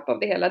vetenskap av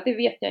det hela, det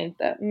vet jag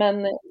inte.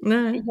 Men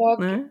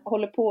jag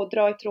håller på att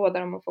dra i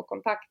trådar om att få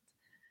kontakt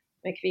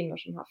med kvinnor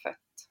som har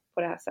fött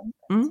på det här sättet.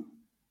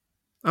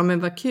 Ja, men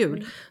vad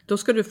kul. Då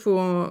ska du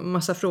få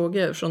massa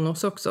frågor från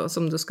oss också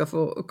som du ska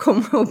få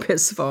komma och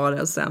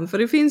besvara sen. För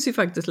det finns ju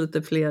faktiskt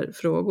lite fler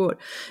frågor.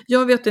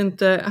 Jag vet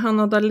inte,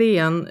 Hanna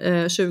Dahlén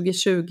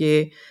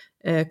 2020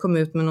 kom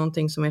ut med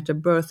någonting som heter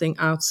Birthing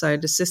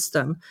Outside the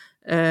System.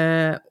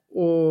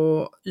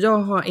 Och jag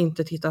har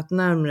inte tittat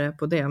närmare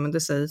på det, men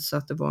det sägs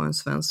att det var en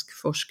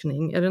svensk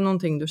forskning. Är det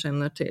någonting du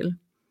känner till?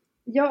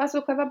 Ja,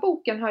 alltså själva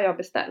boken har jag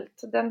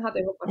beställt. Den hade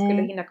jag hoppats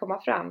skulle hinna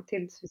komma fram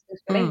tills vi skulle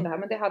spela in det här,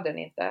 men det hade den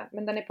inte.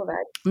 Men den är på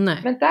väg. Nej.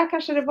 Men där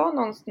kanske det var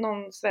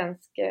någon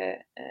svensk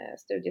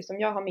studie som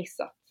jag har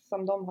missat,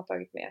 som de har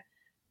tagit med.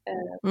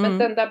 Men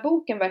den där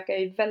boken verkar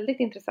ju väldigt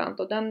intressant,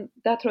 och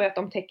där tror jag att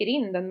de täcker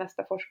in den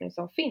mesta forskning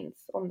som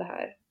finns om det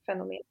här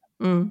fenomenet.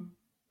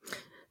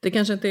 Det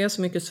kanske inte är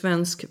så mycket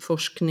svensk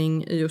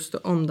forskning just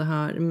om det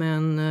här,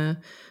 men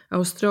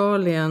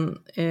Australien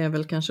är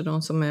väl kanske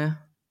de som är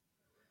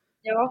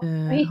jag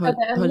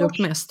hittade har gjort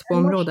mest på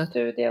området.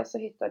 Studie, och så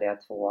hittade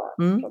jag 2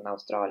 från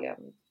Australien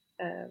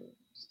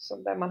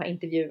där man har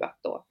intervjuat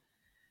då.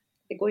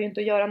 Det går ju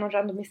inte att göra någon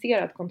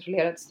randomiserad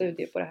kontrollerad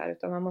studie på det här,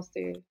 utan man måste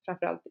ju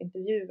framförallt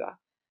intervjua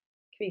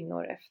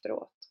kvinnor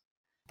efteråt.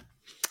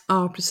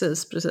 Ja,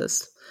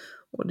 precis.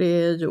 Och det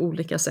är ju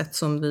olika sätt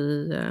som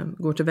vi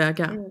går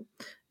tillväga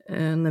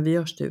när vi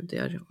gör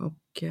studier.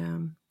 Och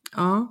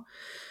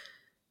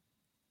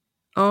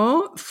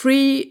ja,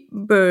 free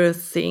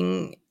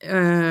birthing,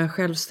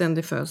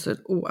 självständig födsel,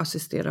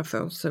 oassisterad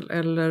födsel,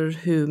 eller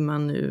hur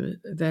man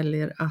nu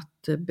väljer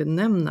att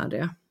benämna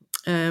det.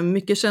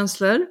 Mycket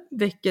känslor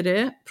väcker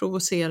det,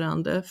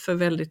 provocerande för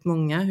väldigt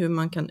många hur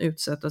man kan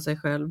utsätta sig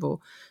själv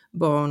och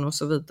barn och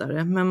så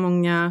vidare. Men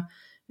många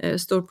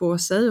står på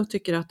sig och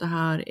tycker att det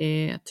här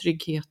är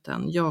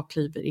tryggheten. Jag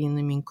kliver in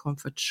i min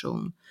comfort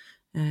zone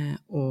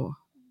och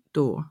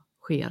då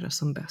sker det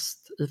som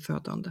bäst i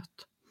födandet.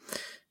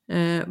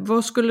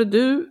 Vad skulle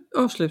du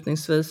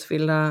avslutningsvis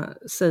vilja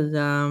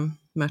säga,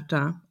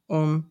 Märta,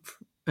 om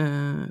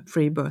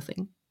free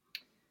birthing?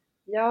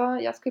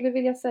 Ja, jag skulle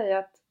vilja säga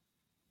att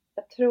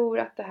jag tror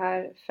att det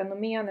här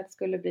fenomenet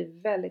skulle bli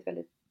väldigt,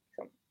 väldigt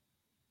liksom,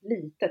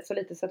 litet. Så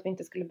litet så att vi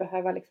inte skulle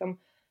behöva liksom,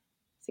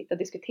 sitta och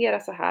diskutera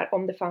så här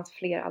om det fanns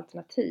fler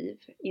alternativ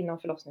inom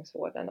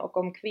förlossningsvården. Och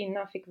om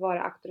kvinnan fick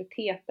vara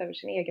auktoritet över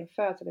sin egen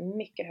födsel i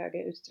mycket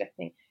högre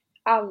utsträckning.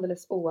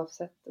 Alldeles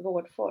oavsett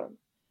vårdform.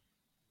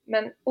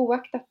 Men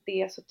oaktat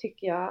det så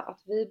tycker jag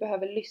att vi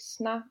behöver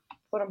lyssna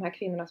på de här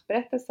kvinnornas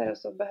berättelser. Och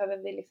så behöver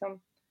vi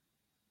liksom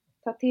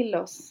ta till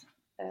oss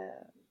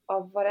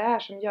av vad det är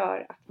som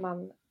gör att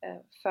man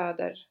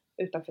föder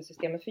utanför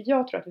systemet. För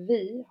jag tror att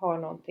vi har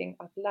någonting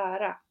att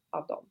lära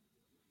av dem.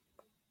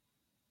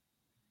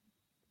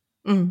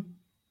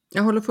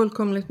 Jag håller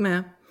fullkomligt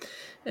med.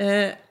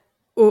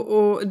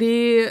 Och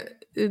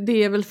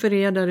det är väl för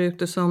er där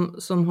ute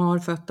som har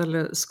fött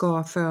eller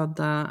ska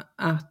föda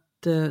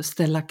att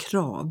ställa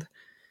krav.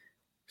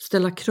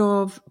 Ställa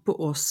krav på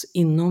oss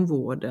inom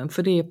vården,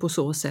 för det är på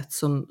så sätt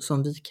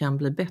som vi kan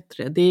bli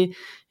bättre.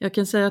 Jag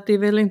kan säga att det är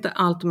väl inte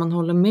allt man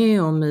håller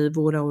med om i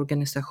våra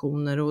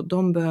organisationer, och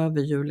de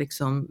behöver ju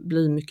liksom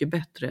bli mycket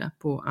bättre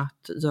på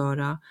att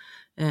göra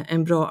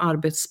en bra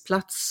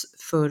arbetsplats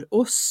för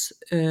oss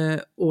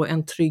och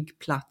en trygg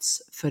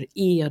plats för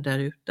er där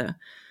ute.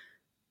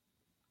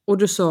 Och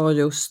du sa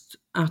just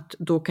att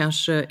då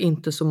kanske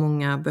inte så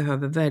många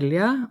behöver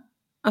välja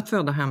att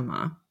föda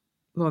hemma.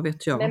 Vad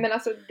vet jag? Nej, men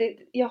alltså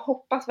jag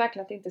hoppas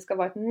verkligen att det inte ska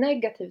vara ett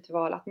negativt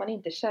val, att man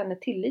inte känner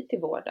tillit till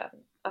vården.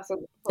 Alltså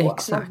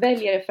att man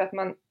väljer det för att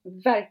man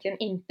verkligen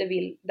inte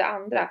vill det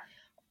andra.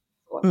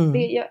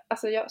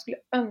 Jag skulle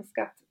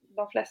önska att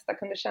de flesta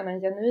kunde känna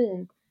en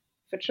genuin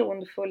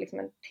förtroendefull liksom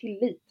en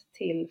tillit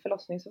till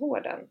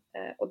förlossningsvården.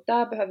 Och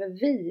där behöver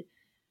vi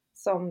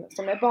som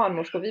är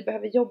barnmorskor, vi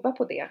behöver jobba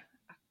på det.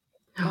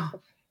 Att man ska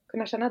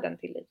kunna känna den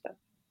tilliten.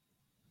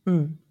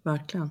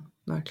 Verkligen,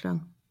 verkligen.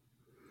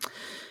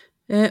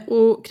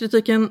 Och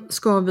kritiken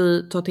ska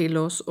vi ta till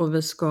oss och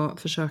vi ska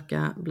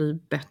försöka bli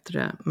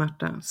bättre,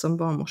 Märta, som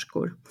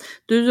barnmorskor.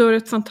 Du gör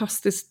ett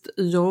fantastiskt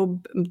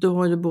jobb. Du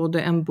har ju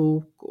både en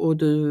bok och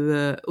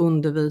du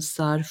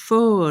undervisar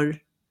för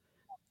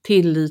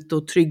tillit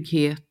och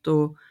trygghet,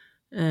 och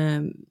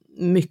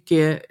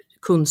mycket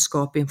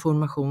kunskap,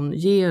 information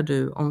ger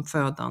du om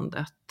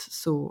födandet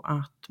så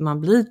att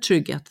man blir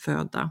trygg att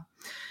föda.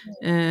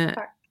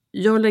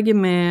 Vi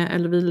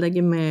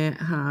lägger med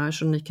här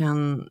så ni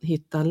kan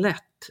hitta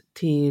lätt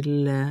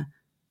till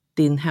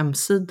din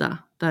hemsida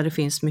där det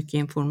finns mycket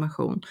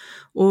information.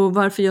 Och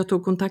varför jag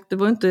tog kontakt, det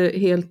var inte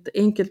helt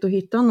enkelt att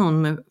hitta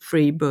någon med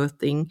free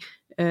birthing.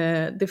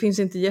 Det finns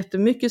inte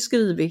jättemycket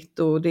skrivet,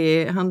 och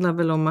det handlar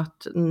väl om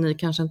att ni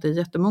kanske inte är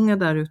jättemånga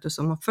där ute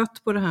som har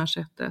fött på det här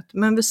sättet.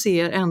 Men vi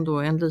ser ändå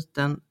en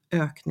liten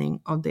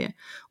ökning av det.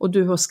 Och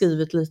du har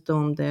skrivit lite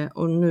om det,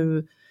 och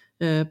nu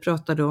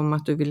pratar du om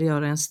att du vill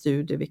göra en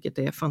studie, vilket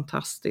är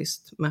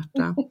fantastiskt,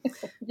 Märta.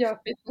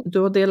 Du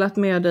har delat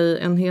med dig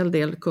en hel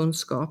del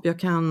kunskap. Jag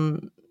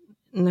kan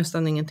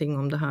nästan ingenting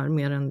om det här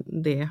mer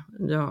än det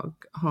jag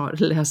har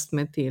läst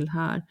mig till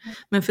här.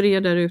 Men för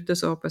er där ute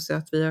så hoppas jag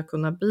att vi har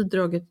kunnat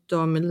bidra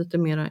idag med lite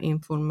mera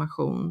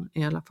information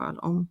i alla fall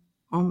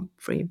om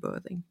free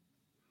birthing.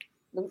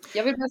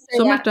 Jag vill bara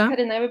säga,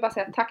 Carina, jag vill bara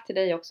säga tack till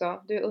dig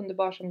också. Du är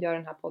underbar som gör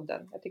den här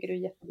podden. Jag tycker du är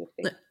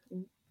jätteduktig.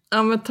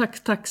 Ja, men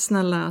tack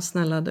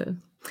snälla du.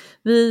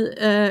 Vi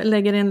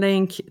lägger en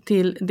länk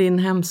till din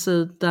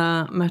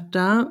hemsida,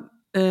 Märta.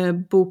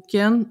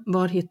 Boken,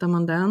 var hittar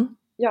man den?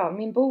 Ja,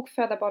 min bok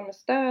Föda barn med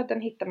stöd,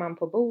 den hittar man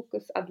på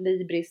Bokus,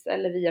 Adlibris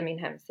eller via min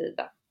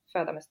hemsida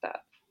Föda med stöd.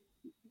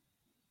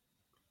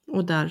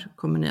 Och där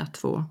kommer ni att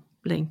få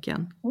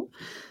länken.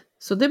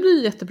 Så det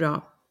blir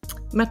jättebra.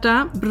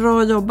 Märta,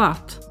 bra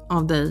jobbat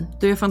av dig.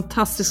 Du är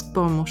fantastisk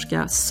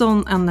barnmorska,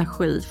 sån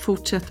energi.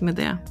 Fortsätt med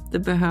det. Det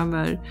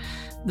behöver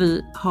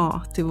vi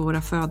ha till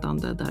våra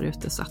födande där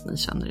ute så att ni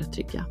känner er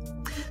trygga.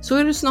 Så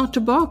är du snart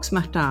tillbaks,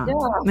 Märta,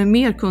 med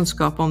mer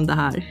kunskap om det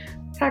här.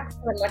 Tack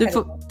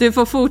snälla.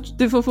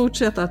 Du får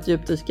fortsätta att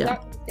djupdyka.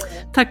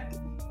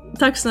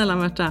 Tack snälla,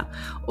 Märta.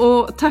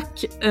 Och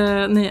tack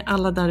ni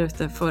alla där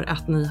ute för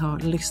att ni har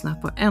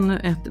lyssnat på ännu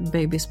ett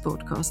Babys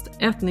podcast.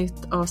 Ett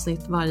nytt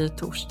avsnitt varje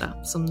torsdag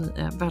som ni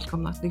är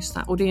välkomna att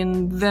lyssna. Och det är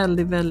en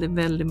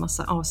väldigt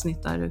massa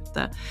avsnitt där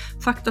ute.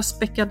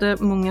 Faktaspäckade,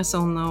 många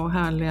sådana och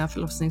härliga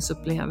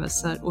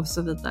förlossningsupplevelser och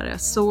så vidare.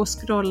 Så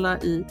scrolla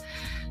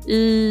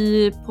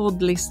i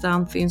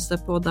poddlistan, finns det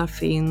poddar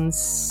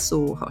finns,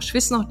 så hörs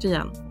vi snart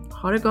igen.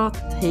 Ha det gott,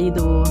 hej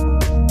då!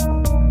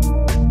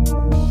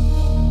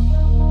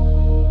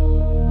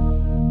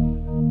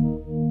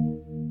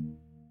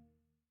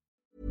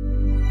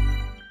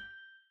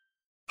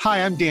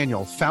 Hi, I'm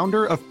Daniel,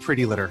 founder of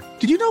Pretty Litter.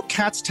 Did you know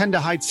cats tend to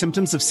hide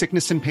symptoms of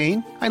sickness and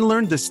pain? I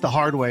learned this the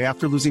hard way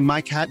after losing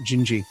my cat,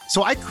 Gingy.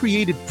 So I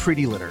created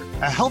Pretty Litter,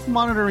 a health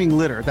monitoring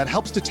litter that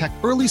helps detect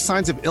early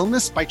signs of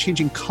illness by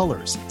changing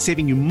colors,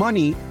 saving you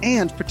money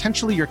and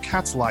potentially your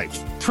cat's life.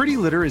 Pretty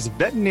Litter is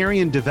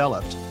veterinarian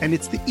developed, and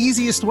it's the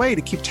easiest way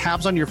to keep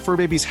tabs on your fur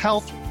baby's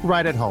health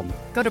right at home.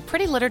 Go to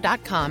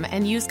prettylitter.com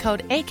and use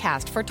code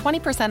ACAST for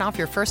 20% off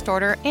your first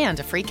order and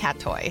a free cat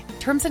toy.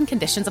 Terms and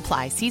conditions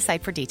apply. See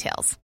site for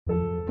details.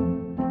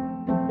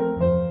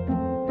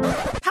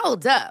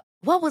 Hold up.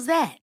 What was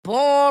that?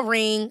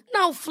 Boring.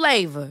 No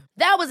flavor.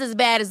 That was as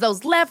bad as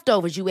those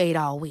leftovers you ate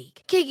all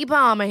week. Keke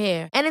Palmer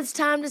here, and it's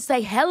time to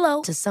say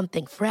hello to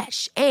something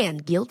fresh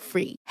and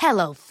guilt-free.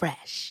 Hello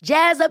Fresh.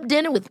 Jazz up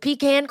dinner with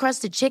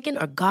pecan-crusted chicken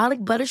or garlic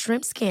butter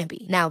shrimp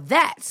scampi. Now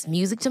that's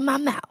music to my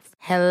mouth.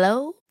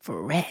 Hello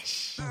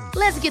Fresh.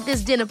 Let's get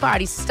this dinner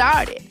party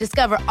started.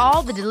 Discover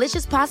all the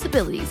delicious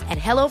possibilities at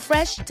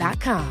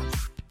HelloFresh.com.